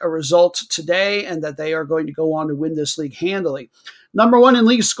to get a result today and that they are going to go on to win this league handily. Number 1 in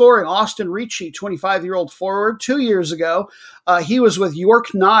league scoring, Austin Ricci, 25-year-old forward. 2 years ago, he was with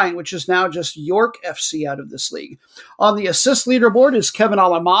York 9, which is now just York FC out of this league. On the assist leaderboard is Kevin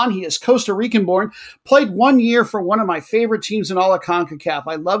Alaman. He is Costa Rican-born, played 1 year for one of my favorite teams in all of CONCACAF.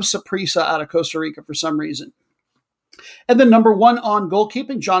 I love Saprissa out of Costa Rica for some reason. And then number 1 on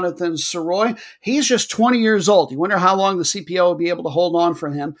goalkeeping, Jonathan Soroy. He's just 20 years old. You wonder how long the CPL will be able to hold on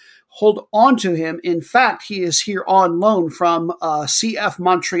to him. In fact, he is here on loan from CF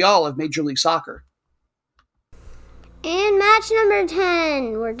Montreal of Major League Soccer. And match number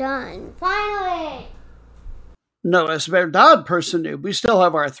 10. We're done. Finally. No, es verdad, person noob. We still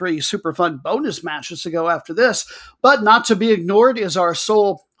have our 3 super fun bonus matches to go after this, but not to be ignored is our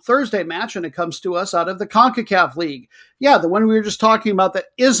sole Thursday match, and it comes to us out of the CONCACAF League. Yeah, the one we were just talking about that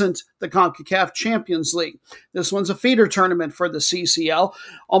isn't the CONCACAF Champions League. This one's a feeder tournament for the CCL,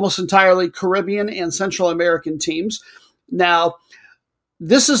 almost entirely Caribbean and Central American teams. Now,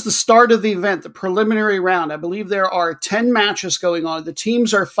 this is the start of the event, the preliminary round. I believe there are 10 matches going on. The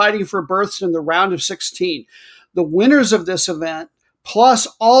teams are fighting for berths in the round of 16. The winners of this event, plus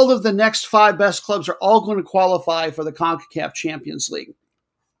all of the next 5 best clubs, are all going to qualify for the CONCACAF Champions League.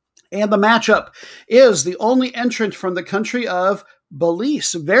 And the matchup is the only entrant from the country of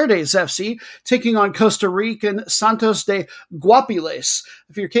Belize, Verdes FC, taking on Costa Rican Santos de Guapiles.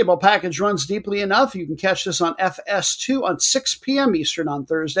 If your cable package runs deeply enough, you can catch this on FS2 on 6 p.m. Eastern on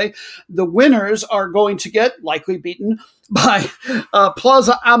Thursday. The winners are going to get likely beaten by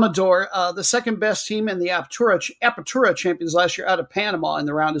Plaza Amador, the second best team in the Apertura champions last year out of Panama in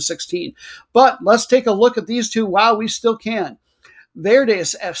the round of 16. But let's take a look at these two while we still can.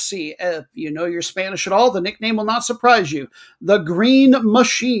 Verdes FC, if you know your Spanish at all, the nickname will not surprise you. The Green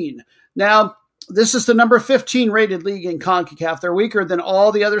Machine. Now, this is the number 15 rated league in CONCACAF. They're weaker than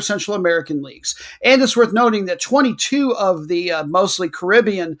all the other Central American leagues. And it's worth noting that 22 of the mostly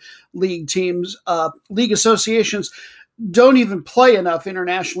Caribbean league teams, league associations, don't even play enough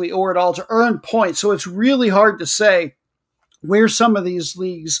internationally or at all to earn points. So it's really hard to say where some of these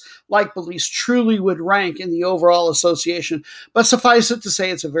leagues, like Belize, truly would rank in the overall association. But suffice it to say,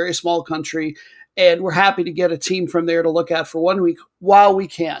 it's a very small country, and we're happy to get a team from there to look at for 1 week while we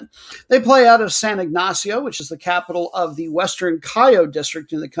can. They play out of San Ignacio, which is the capital of the Western Cayo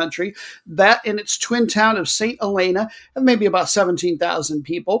district in the country. That and its twin town of St. Elena have maybe about 17,000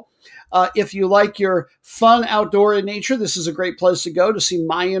 people. If you like your fun outdoor in nature, this is a great place to go to see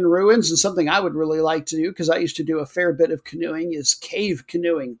Mayan ruins, and something I would really like to do because I used to do a fair bit of canoeing is cave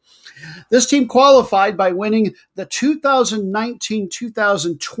canoeing. This team qualified by winning the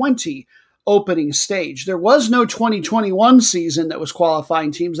 2019-2020 opening stage. There was no 2021 season that was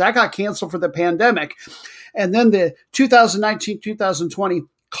qualifying teams. That got canceled for the pandemic. And then the 2019-2020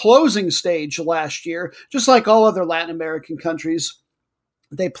 closing stage last year, just like all other Latin American countries,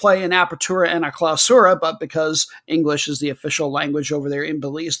 they play in Apertura and a Clausura, but because English is the official language over there in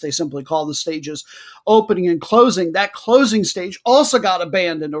Belize, they simply call the stages opening and closing. That closing stage also got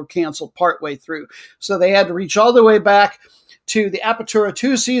abandoned or canceled partway through. So they had to reach all the way back to the Apertura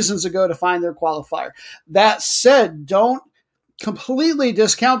 2 seasons ago to find their qualifier. That said, don't completely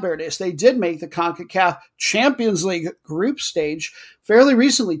discount Verdes. They did make the CONCACAF Champions League group stage fairly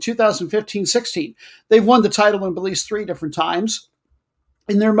recently, 2015-16. They've won the title in Belize 3 different times.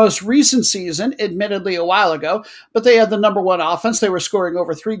 In their most recent season, admittedly a while ago, but they had the number one offense. They were scoring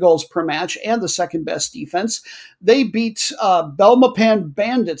over 3 goals per match and the second best defense. They beat Belmopan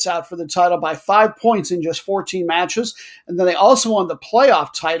Bandits out for the title by 5 points in just 14 matches. And then they also won the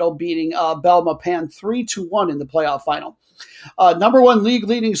playoff title, beating Belmopan 3-1 in the playoff final. Number one league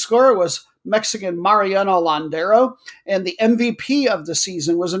leading scorer was Mexican Mariano Landero, and the MVP of the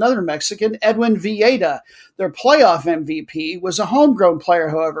season was another Mexican, Edwin Villeda. Their playoff MVP was a homegrown player,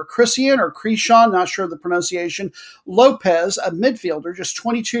 however, Christian, not sure of the pronunciation, Lopez, a midfielder, just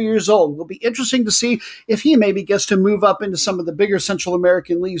 22 years old. It will be interesting to see if he maybe gets to move up into some of the bigger Central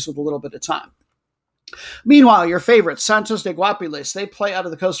American leagues with a little bit of time. Meanwhile, your favorite, Santos de Guapiles, they play out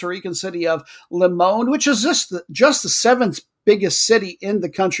of the Costa Rican city of Limon, which is just the seventh biggest city in the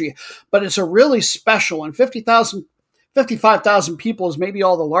country, but it's a really special one. 55,000 people is maybe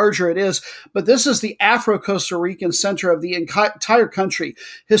all the larger it is, but this is the Afro-Costa Rican center of the entire country.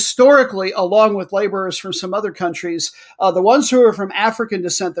 Historically, along with laborers from some other countries, the ones who are from African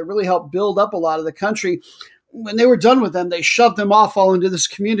descent that really helped build up a lot of the country, when they were done with them, they shoved them off all into this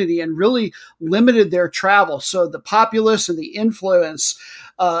community and really limited their travel. So the populace and the influence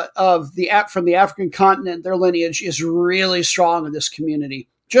from the African continent, their lineage is really strong in this community.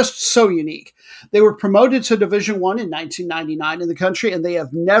 Just so unique. They were promoted to Division I in 1999 in the country, and they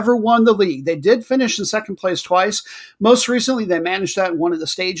have never won the league. They did finish in second place twice. Most recently, they managed that in one of the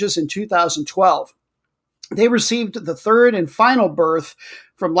stages in 2012. They received the third and final berth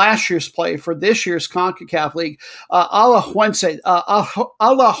from last year's play for this year's CONCACAF League. Alajuelense,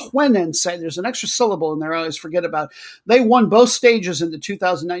 there's an extra syllable in there I always forget about. They won both stages in the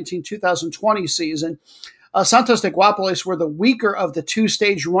 2019-2020 season. Santos de Guapiles were the weaker of the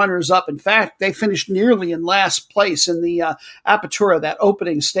two-stage runners-up. In fact, they finished nearly in last place in the Apertura, that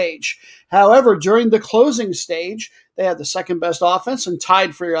opening stage. However, during the closing stage, they had the second-best offense and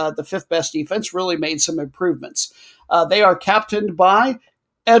tied for the fifth-best defense, really made some improvements. They are captained by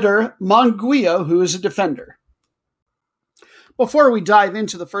Eder Monguio, who is a defender. Before we dive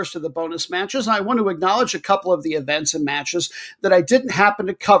into the first of the bonus matches, I want to acknowledge a couple of the events and matches that I didn't happen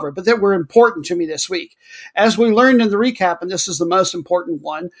to cover, but that were important to me this week. As we learned in the recap, and this is the most important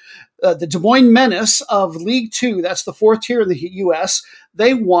one, the Des Moines Menace of League Two, that's the fourth tier of the U.S.,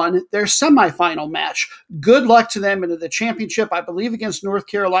 they won their semifinal match. Good luck to them into the championship, I believe, against North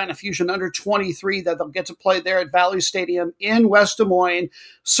Carolina Fusion under 23, that they'll get to play there at Valley Stadium in West Des Moines.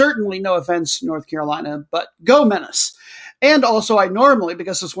 Certainly, no offense, North Carolina, but go Menace. And also, I normally,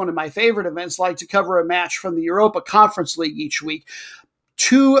 because it's one of my favorite events, like to cover a match from the Europa Conference League each week.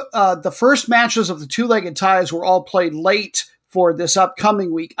 The first matches of the two-legged ties were all played late for this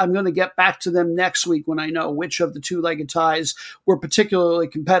upcoming week. I'm going to get back to them next week when I know which of the two-legged ties were particularly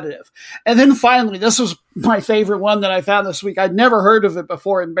competitive. And then finally, this was my favorite one that I found this week. I'd never heard of it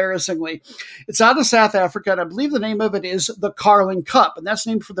before, embarrassingly. It's out of South Africa, and I believe the name of it is the Carling Cup, and that's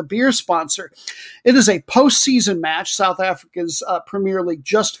named for the beer sponsor. It is a postseason match. South Africa's Premier League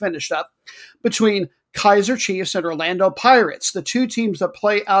just finished up between Kaizer Chiefs and Orlando Pirates, the two teams that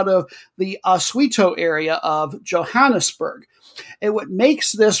play out of the Soweto area of Johannesburg. And what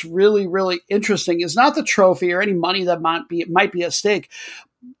makes this really, really interesting is not the trophy or any money that might be at stake,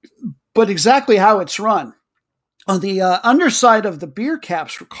 but exactly how it's run. On the underside of the beer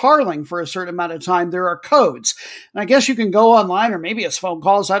caps for Carling for a certain amount of time, there are codes. And I guess you can go online, or maybe it's phone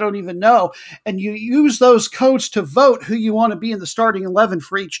calls, I don't even know, and you use those codes to vote who you want to be in the starting 11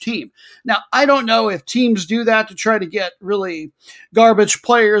 for each team. Now, I don't know if teams do that to try to get really garbage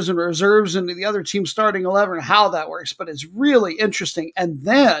players and reserves into the other team's starting 11 or how that works, but it's really interesting. And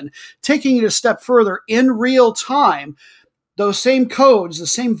then taking it a step further, in real time, those same codes, the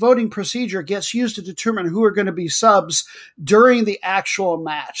same voting procedure gets used to determine who are going to be subs during the actual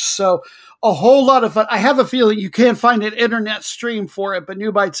match. So a whole lot of fun. I have a feeling you can't find an internet stream for it, but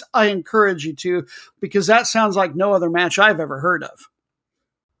New Bites, I encourage you to, because that sounds like no other match I've ever heard of.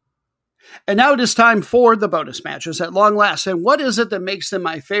 And now it is time for the bonus matches at long last. And what is it that makes them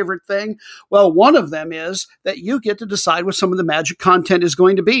my favorite thing? Well, one of them is that you get to decide what some of the magic content is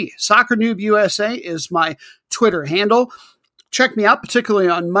going to be. Soccer Noob USA is my Twitter handle. Check me out, particularly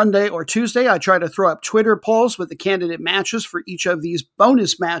on Monday or Tuesday. I try to throw up Twitter polls with the candidate matches for each of these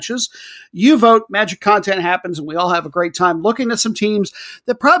bonus matches. You vote, magic content happens, and we all have a great time looking at some teams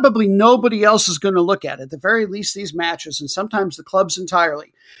that probably nobody else is going to look at the very least these matches, and sometimes the clubs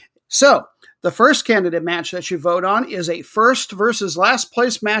entirely. So, the first candidate match that you vote on is a first versus last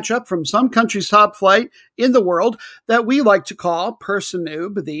place matchup from some country's top flight in the world that we like to call, Person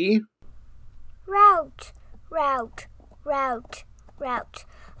Noob, the route of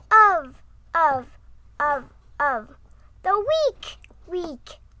the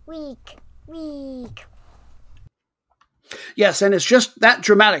week. Yes, and it's just that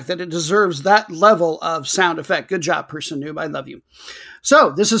dramatic that it deserves that level of sound effect. Good job, Person Noob. I love you.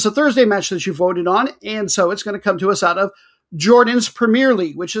 So this is a Thursday match that you voted on, and so it's going to come to us out of Jordan's Premier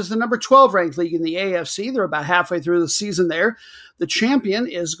League, which is the number 12 ranked league in the AFC. They're about halfway through the season there. The champion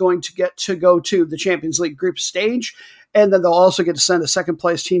is going to get to go to the Champions League group stage, and then they'll also get to send a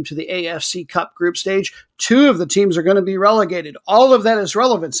second-place team to the AFC Cup group stage. 2 of the teams are going to be relegated. All of that is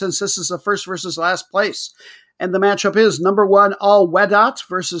relevant since this is the first versus last place. And the matchup is number 1 Al Wedat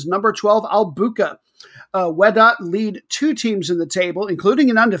versus number 12 Al Buka. Wedat lead 2 teams in the table, including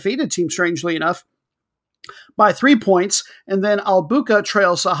an undefeated team, strangely enough, by 3 points, and then Al Buka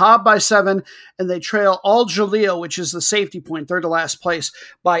trail Sahab by 7, and they trail Al Jalil, which is the safety point, third to last place,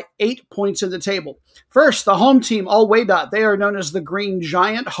 by 8 points in the table. First, the home team, Al Wedat, they are known as the Green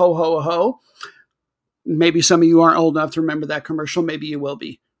Giant, ho, ho, ho. Maybe some of you aren't old enough to remember that commercial. Maybe you will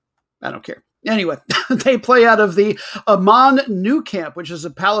be. I don't care. Anyway, they play out of the Amman New Camp, which is a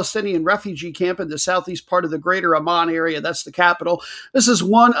Palestinian refugee camp in the southeast part of the greater Amman area. That's the capital. This is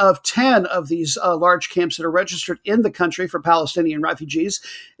one of 10 of these large camps that are registered in the country for Palestinian refugees.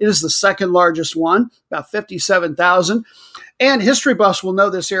 It is the second largest one, about 57,000. And history buffs will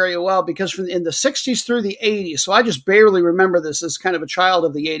know this area well because from in the 60s through the 80s, so I just barely remember this as kind of a child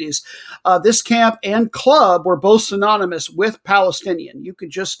of the 80s, this camp and club were both synonymous with Palestinian. You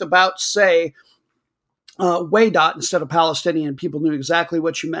could just about say Wedat instead of Palestinian. People knew exactly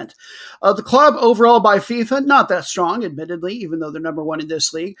what you meant. The club overall by FIFA, not that strong, admittedly, even though they're number 1 in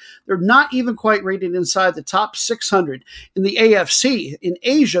this league. They're not even quite rated inside the top 600. In the AFC, in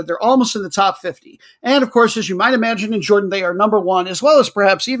Asia, they're almost in the top 50. And of course, as you might imagine in Jordan, they are number 1, as well as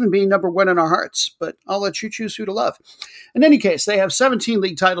perhaps even being number 1 in our hearts. But I'll let you choose who to love. In any case, they have 17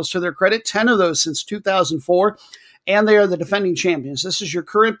 league titles to their credit, 10 of those since 2004. And they are the defending champions. This is your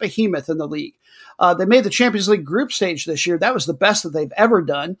current behemoth in the league. They made the Champions League group stage this year. That was the best that they've ever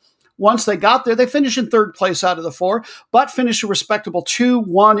done. Once they got there, they finished in 3rd place out of the 4, but finished a respectable 2,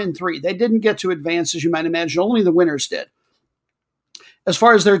 1, and 3. They didn't get to advance, as you might imagine. Only the winners did. As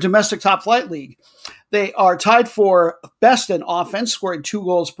far as their domestic top flight league, they are tied for best in offense, scoring 2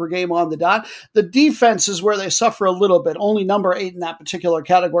 goals per game on the dot. The defense is where they suffer a little bit, only number 8 in that particular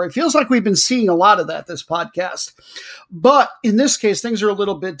category. Feels like we've been seeing a lot of that this podcast. But in this case, things are a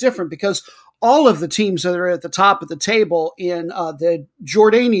little bit different because all of the teams that are at the top of the table in the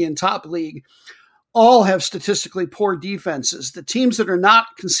Jordanian top league all have statistically poor defenses. The teams that are not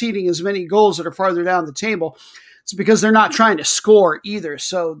conceding as many goals that are farther down the table, it's because they're not trying to score either.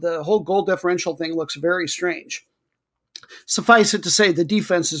 So the whole goal differential thing looks very strange. Suffice it to say, the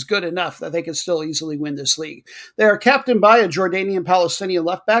defense is good enough that they can still easily win this league. They are captained by a Jordanian-Palestinian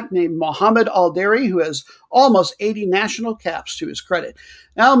left back named Mohammed Al-Dari, who has almost 80 national caps to his credit.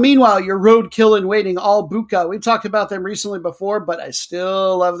 Now, meanwhile, your roadkill in waiting, Al Buka. We talked about them recently before, but I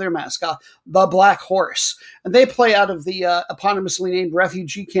still love their mascot, the Black Horse. And they play out of the eponymously named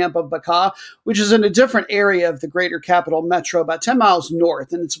refugee camp of Bekaa, which is in a different area of the greater capital metro, about 10 miles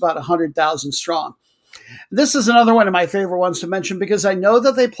north, and it's about 100,000 strong. This is another one of my favorite ones to mention because I know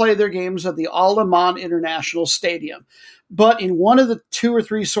that they play their games at the Al Aman International Stadium. But in one of the 2 or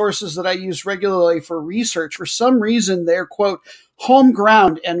 3 sources that I use regularly for research, for some reason their, quote, home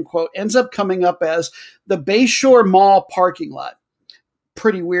ground, end quote, ends up coming up as the Bayshore Mall parking lot.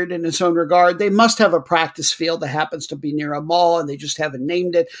 Pretty weird in its own regard. They must have a practice field that happens to be near a mall and they just haven't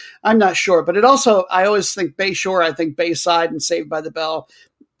named it. I'm not sure. But it also, I always think Bayshore, I think Bayside and Saved by the Bell.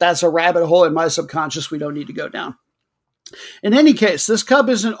 That's a rabbit hole in my subconscious we don't need to go down. In any case, this Cub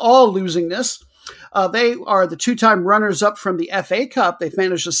isn't all losingness. They are the 2-time runners-up from the FA Cup. They've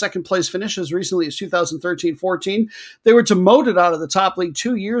managed a second-place finish as recently as 2013-14. They were demoted out of the top league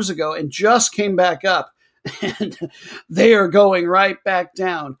 2 years ago and just came back up. And they are going right back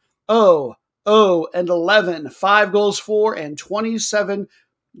down. 0-11, 5 goals for and 27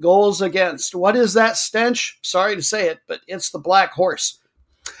 goals against. What is that stench? Sorry to say it, but it's the Black Horse.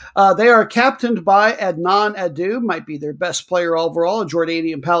 They are captained by Adnan Adu, might be their best player overall, a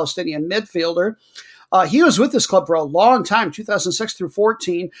Jordanian-Palestinian midfielder. He was with this club for a long time, 2006 through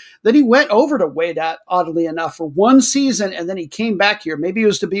 14. Then he went over to Wydad, oddly enough, for 1 season, and then he came back here. Maybe it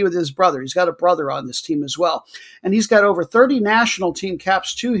was to be with his brother. He's got a brother on this team as well. And he's got over 30 national team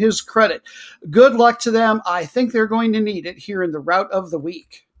caps to his credit. Good luck to them. I think they're going to need it here in the route of the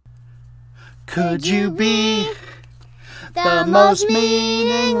week. Could you be the most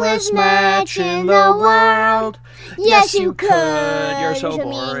meaningless match in the world? Yes, you could. You're so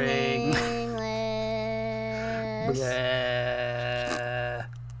boring.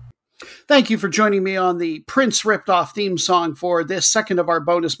 Thank you for joining me on the Prince Ripped Off theme song for this second of our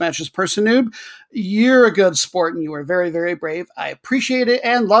bonus matches. Person Noob, you're a good sport and you are very, very brave. I appreciate it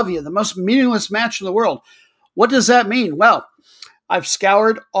and love you. The most meaningless match in the world. What does that mean? Well, I've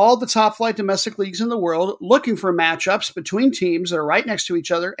scoured all the top flight domestic leagues in the world looking for matchups between teams that are right next to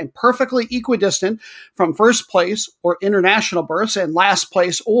each other and perfectly equidistant from first place or international berths and last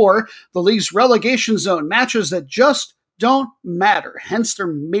place or the league's relegation zone, matches that just don't matter, hence their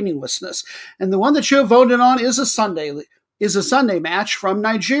meaninglessness. And the one that you have voted on is a Sunday match from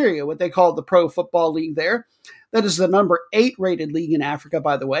Nigeria, what they call the Pro Football League there. That is the number 8 rated league in Africa,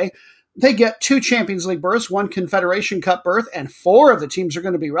 by the way. They get 2 Champions League berths, 1 Confederation Cup berth, and 4 of the teams are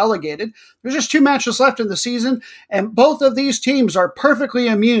going to be relegated. There's just 2 matches left in the season, and both of these teams are perfectly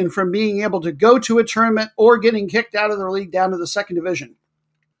immune from being able to go to a tournament or getting kicked out of their league down to the second division.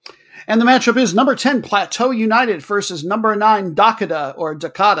 And the matchup is number 10 Plateau United versus number 9 Dakota, or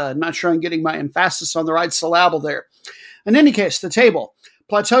Dakota. I'm not sure I'm getting my emphasis on the right syllable there. In any case, the table.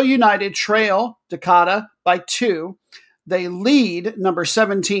 Plateau United trail Dakota by 2. They lead number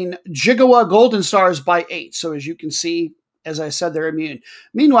 17, Jigawa Golden Stars by 8. So as you can see, as I said, they're immune.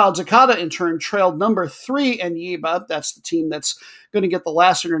 Meanwhile, Dakota in turn trailed number 3 Enyiba. That's the team that's going to get the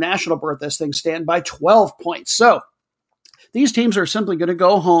last international berth as things stand by 12 points. So these teams are simply going to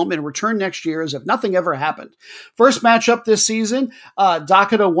go home and return next year as if nothing ever happened. First matchup this season,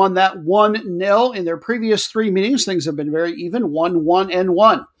 Dakota won that 1-0. In their previous 3 meetings, things have been very even, 1-1 and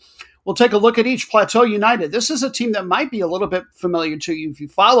 1. We'll take a look at each. Plateau United. This is a team that might be a little bit familiar to you if you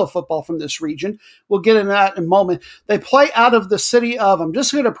follow football from this region. We'll get into that in a moment. They play out of the city of, I'm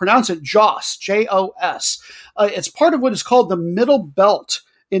just going to pronounce it, Jos, J-O-S. It's part of what is called the Middle Belt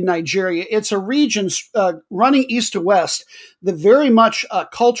in Nigeria. It's a region running east to west that very much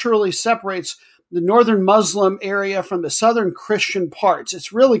culturally separates the northern Muslim area from the southern Christian parts.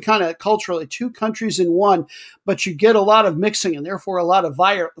 It's really kind of culturally 2 countries in one, but you get a lot of mixing and therefore a lot of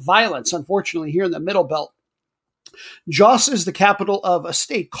violence, unfortunately, here in the Middle Belt. Jos is the capital of a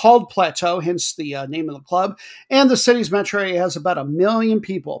state called Plateau, hence the name of the club, and the city's metro area has about 1 million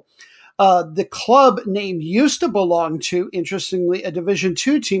people. The club name used to belong to, interestingly, a Division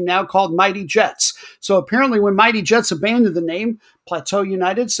II team now called Mighty Jets. So apparently when Mighty Jets abandoned the name, Plateau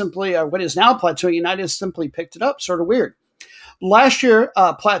United simply, what is now Plateau United, simply picked it up. Sort of weird. Last year,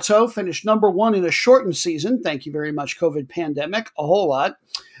 Plateau finished number 1 in a shortened season. Thank you very much, COVID pandemic, a whole lot.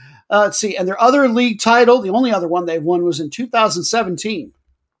 Let's see. And their other league title, the only other one they've won was in 2017.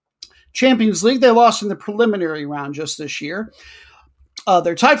 Champions League, they lost in the preliminary round just this year.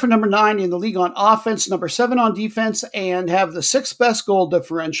 They're tied for number 9 in the league on offense, number 7 on defense, and have the 6th best goal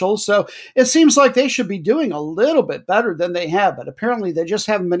differential. So it seems like they should be doing a little bit better than they have, but apparently they just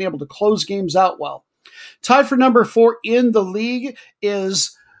haven't been able to close games out well. Tied for number 4 in the league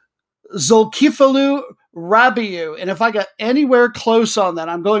is Zulkiflu Rabiu. And if I got anywhere close on that,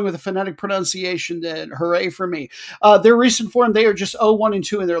 I'm going with a phonetic pronunciation, then hooray for me. Their recent form, they are just 0-1 and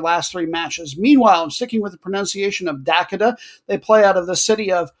 2 in their last 3 matches. Meanwhile, I'm sticking with the pronunciation of Dakota. They play out of the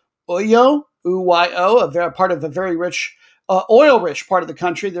city of Uyo, U-Y-O, a part of a very rich, oil-rich part of the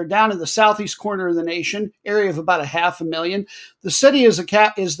country. They're down in the southeast corner of the nation, area of about 500,000. The city is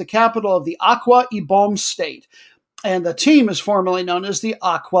the capital of the Akwa Ibom state. And the team is formerly known as the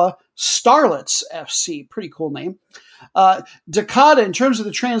Aqua Starlets FC. Pretty cool name. Dakota, in terms of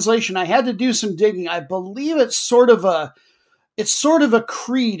the translation, I had to do some digging. I believe it's sort of a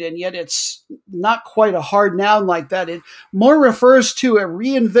creed, and yet it's not quite a hard noun like that. It more refers to a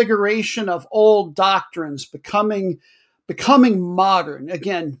reinvigoration of old doctrines, becoming modern.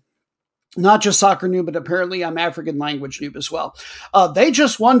 Again, not just soccer noob, but apparently I'm African language noob as well. They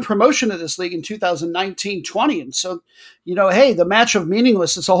just won promotion to this league in 2019-20. And so, hey, the match of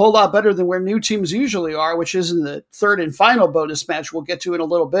meaningless, it's a whole lot better than where new teams usually are, which is in the third and final bonus match we'll get to in a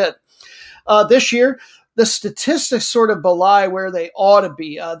little bit. This year, the statistics sort of belie where they ought to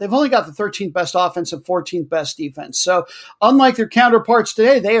be. They've only got the 13th best offense and 14th best defense. So unlike their counterparts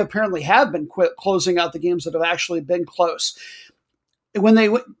today, they apparently have been closing out the games that have actually been close.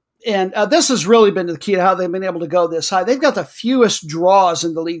 And this has really been the key to how they've been able to go this high. They've got the fewest draws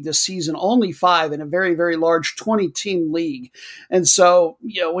in the league this season, only 5 in a very, very large 20-team league. And so,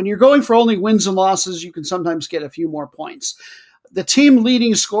 when you're going for only wins and losses, you can sometimes get a few more points. The team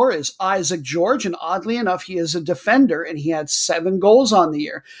leading scorer is Isaac George, and oddly enough, he is a defender, and he had 7 goals on the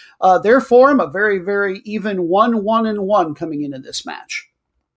year. Their form, a very, very even 1-1 coming into this match.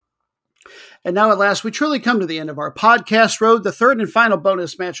 And now at last, we truly come to the end of our podcast road, the third and final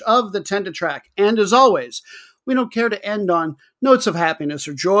bonus match of the 10 to track. And as always, we don't care to end on notes of happiness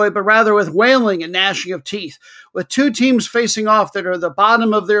or joy, but rather with wailing and gnashing of teeth, with two teams facing off that are the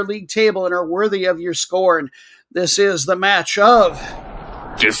bottom of their league table and are worthy of your scorn. This is the match of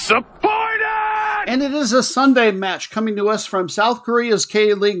Disappointed! And it is a Sunday match coming to us from South Korea's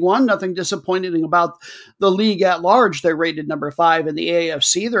K-League 1. Nothing disappointing about the league at large. They're rated number 5 in the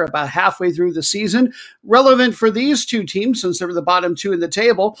AFC. They're about halfway through the season. Relevant for these two teams since they're the bottom two in the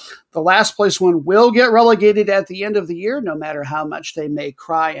table. The last place one will get relegated at the end of the year, no matter how much they may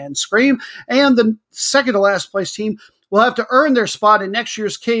cry and scream. And the second to last place team will have to earn their spot in next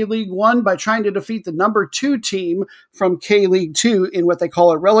year's K-League 1 by trying to defeat the number 2 team from K-League 2 in what they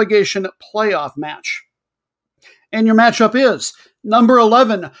call a relegation playoff match. And your matchup is number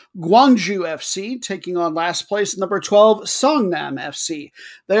 11, Gwangju FC, taking on last place, number 12, Songnam FC.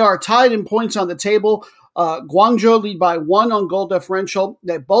 They are tied in points on the table. Gwangju lead by 1 on goal differential.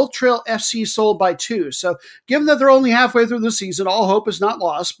 They both trail FC Seoul by 2. So given that they're only halfway through the season, all hope is not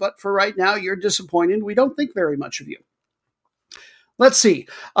lost. But for right now, you're disappointed. We don't think very much of you. Let's see.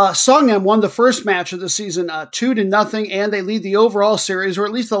 Songnam won the first match of the season 2-0, and they lead the overall series, or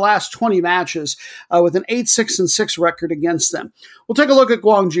at least the last 20 matches, with an 8-6-6 record against them. We'll take a look at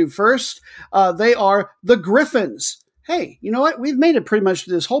Gwangju first. They are the Griffins. Hey, you know what? We've made it pretty much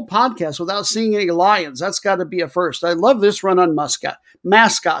this whole podcast without seeing any lions. That's got to be a first. I love this run on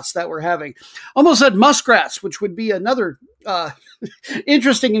mascots that we're having. Almost said muskrats, which would be another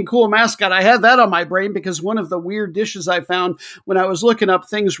interesting and cool mascot. I had that on my brain because one of the weird dishes I found when I was looking up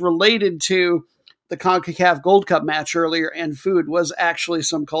things related to the CONCACAF Gold Cup match earlier and food was actually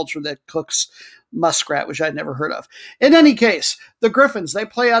some culture that cooks muskrat, which I'd never heard of. In any case, the Griffins, they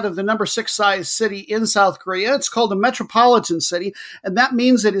play out of the number 6 size city in South Korea. It's called a metropolitan city, and that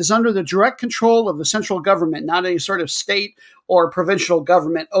means it is under the direct control of the central government, not any sort of state or provincial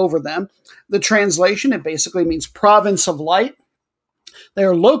government over them. The translation, it basically means province of light. They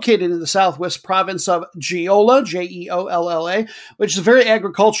are located in the southwest province of Jeolla, Jeolla, which is a very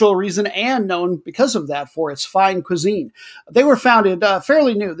agricultural region and known because of that for its fine cuisine. They were founded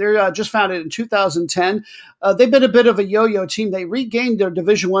fairly new. They're just founded in 2010. They've been a bit of a yo-yo team. They regained their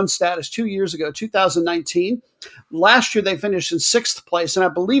Division I status 2 years ago, 2019. Last year, they finished in 6th place, and I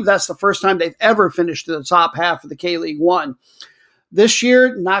believe that's the first time they've ever finished in the top half of the K-League 1. This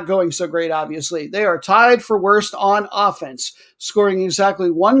year, not going so great, obviously. They are tied for worst on offense, scoring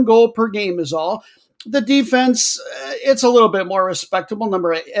exactly 1 goal per game is all. The defense, it's a little bit more respectable,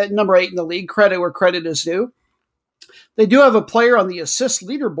 number 8 in the league, credit where credit is due. They do have a player on the assist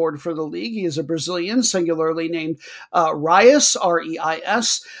leaderboard for the league. He is a Brazilian, singularly named Reis,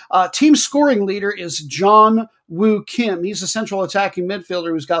 R-E-I-S. Team scoring leader is John Woo Kim. He's a central attacking midfielder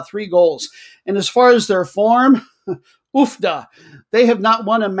who's got 3 goals. And as far as their form, oofda, they have not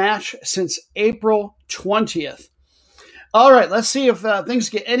won a match since April 20th. All right, let's see if things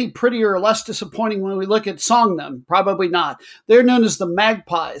get any prettier or less disappointing when we look at Songnam. Probably not. They're known as the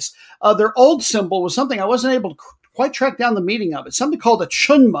Magpies. Their old symbol was something I wasn't able to quite track down the meaning of. It's something called a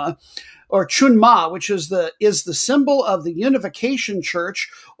chunma, or chunma, which is the symbol of the Unification Church,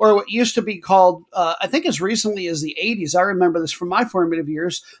 or what used to be called, I think as recently as the 80s, I remember this from my formative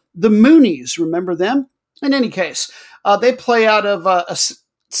years, the Moonies. Remember them? In any case, they play out of a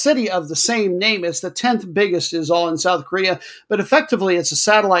city of the same name. It's the 10th biggest is all in South Korea, but effectively it's a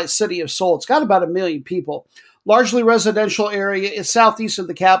satellite city of Seoul. It's got about 1 million people. Largely residential area. It's southeast of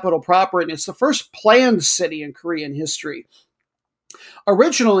the capital proper, and it's the first planned city in Korean history.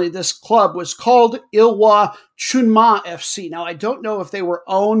 Originally, this club was called Ilhwa Chunma FC. Now, I don't know if they were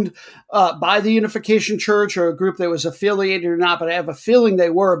owned by the Unification Church or a group that was affiliated or not, but I have a feeling they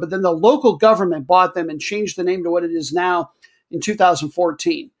were. But then the local government bought them and changed the name to what it is now in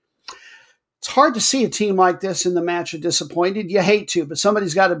 2014. It's hard to see a team like this in the match of disappointed. You hate to, but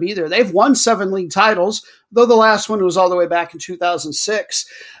somebody's got to be there. They've won 7 league titles, though the last one was all the way back in 2006.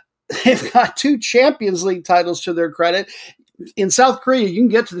 They've got 2 Champions League titles to their credit. In South Korea, you can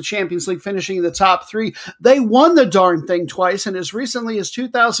get to the Champions League finishing in the top 3. They won the darn thing twice, and as recently as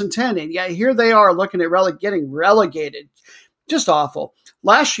 2010. And yeah, here they are looking at getting relegated. Just awful.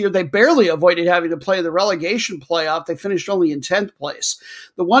 Last year, they barely avoided having to play the relegation playoff. They finished only in 10th place.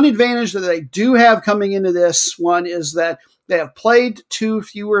 The one advantage that they do have coming into this one is that they have played 2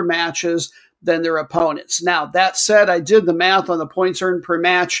 fewer matches than their opponents. Now, that said, I did the math on the points earned per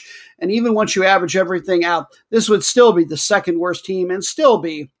match, and even once you average everything out, this would still be the second worst team and still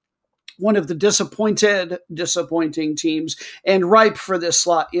be one of the disappointing teams and ripe for this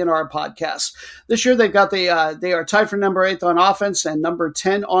slot in our podcast. This year they've got they are tied for number 8 on offense and number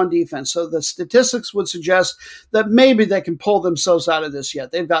 10 on defense. So the statistics would suggest that maybe they can pull themselves out of this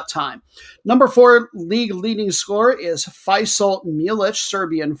yet. They've got time. Number 4 league leading scorer is Faisal Milic,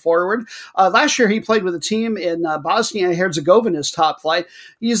 Serbian forward. Last year he played with a team in Bosnia and Herzegovina's top flight.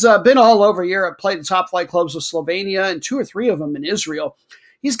 He's been all over Europe, played at top flight clubs with Slovenia and 2 or 3 of them in Israel.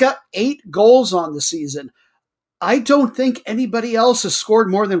 He's got 8 goals on the season. I don't think anybody else has scored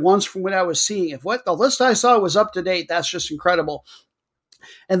more than once from what I was seeing. If what the list I saw was up to date, that's just incredible.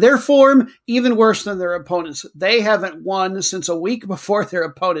 And their form, even worse than their opponents. They haven't won since a week before their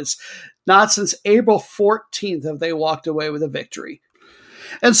opponents. Not since April 14th have they walked away with a victory.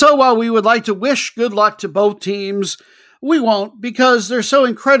 And so while we would like to wish good luck to both teams, we won't, because they're so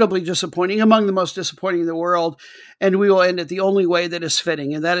incredibly disappointing, among the most disappointing in the world, and we will end it the only way that is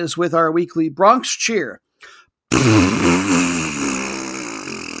fitting, and that is with our weekly Bronx cheer.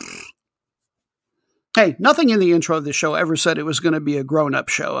 Hey, nothing in the intro of the show ever said it was going to be a grown-up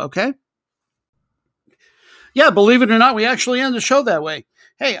show, okay? Yeah, believe it or not, we actually end the show that way.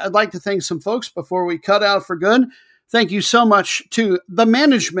 Hey, I'd like to thank some folks before we cut out for good. Thank you so much to the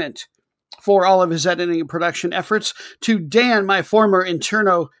management for all of his editing and production efforts, to Dan, my former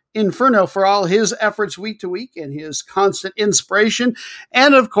Inferno, for all his efforts week to week and his constant inspiration,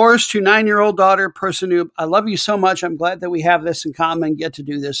 and of course to 9-year-old daughter, Persanoob. I love you so much. I'm glad that we have this in common and get to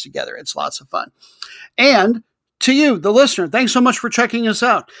do this together. It's lots of fun. And to you, the listener, thanks so much for checking us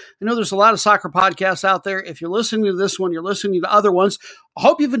out. I know there's a lot of soccer podcasts out there. If you're listening to this one, you're listening to other ones. I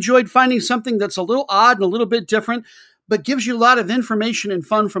hope you've enjoyed finding something that's a little odd and a little bit different, but gives you a lot of information and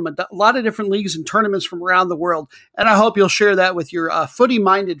fun from a lot of different leagues and tournaments from around the world. And I hope you'll share that with your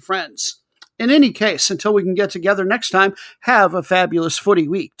footy-minded friends. In any case, until we can get together next time, have a fabulous footy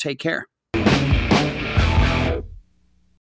week. Take care.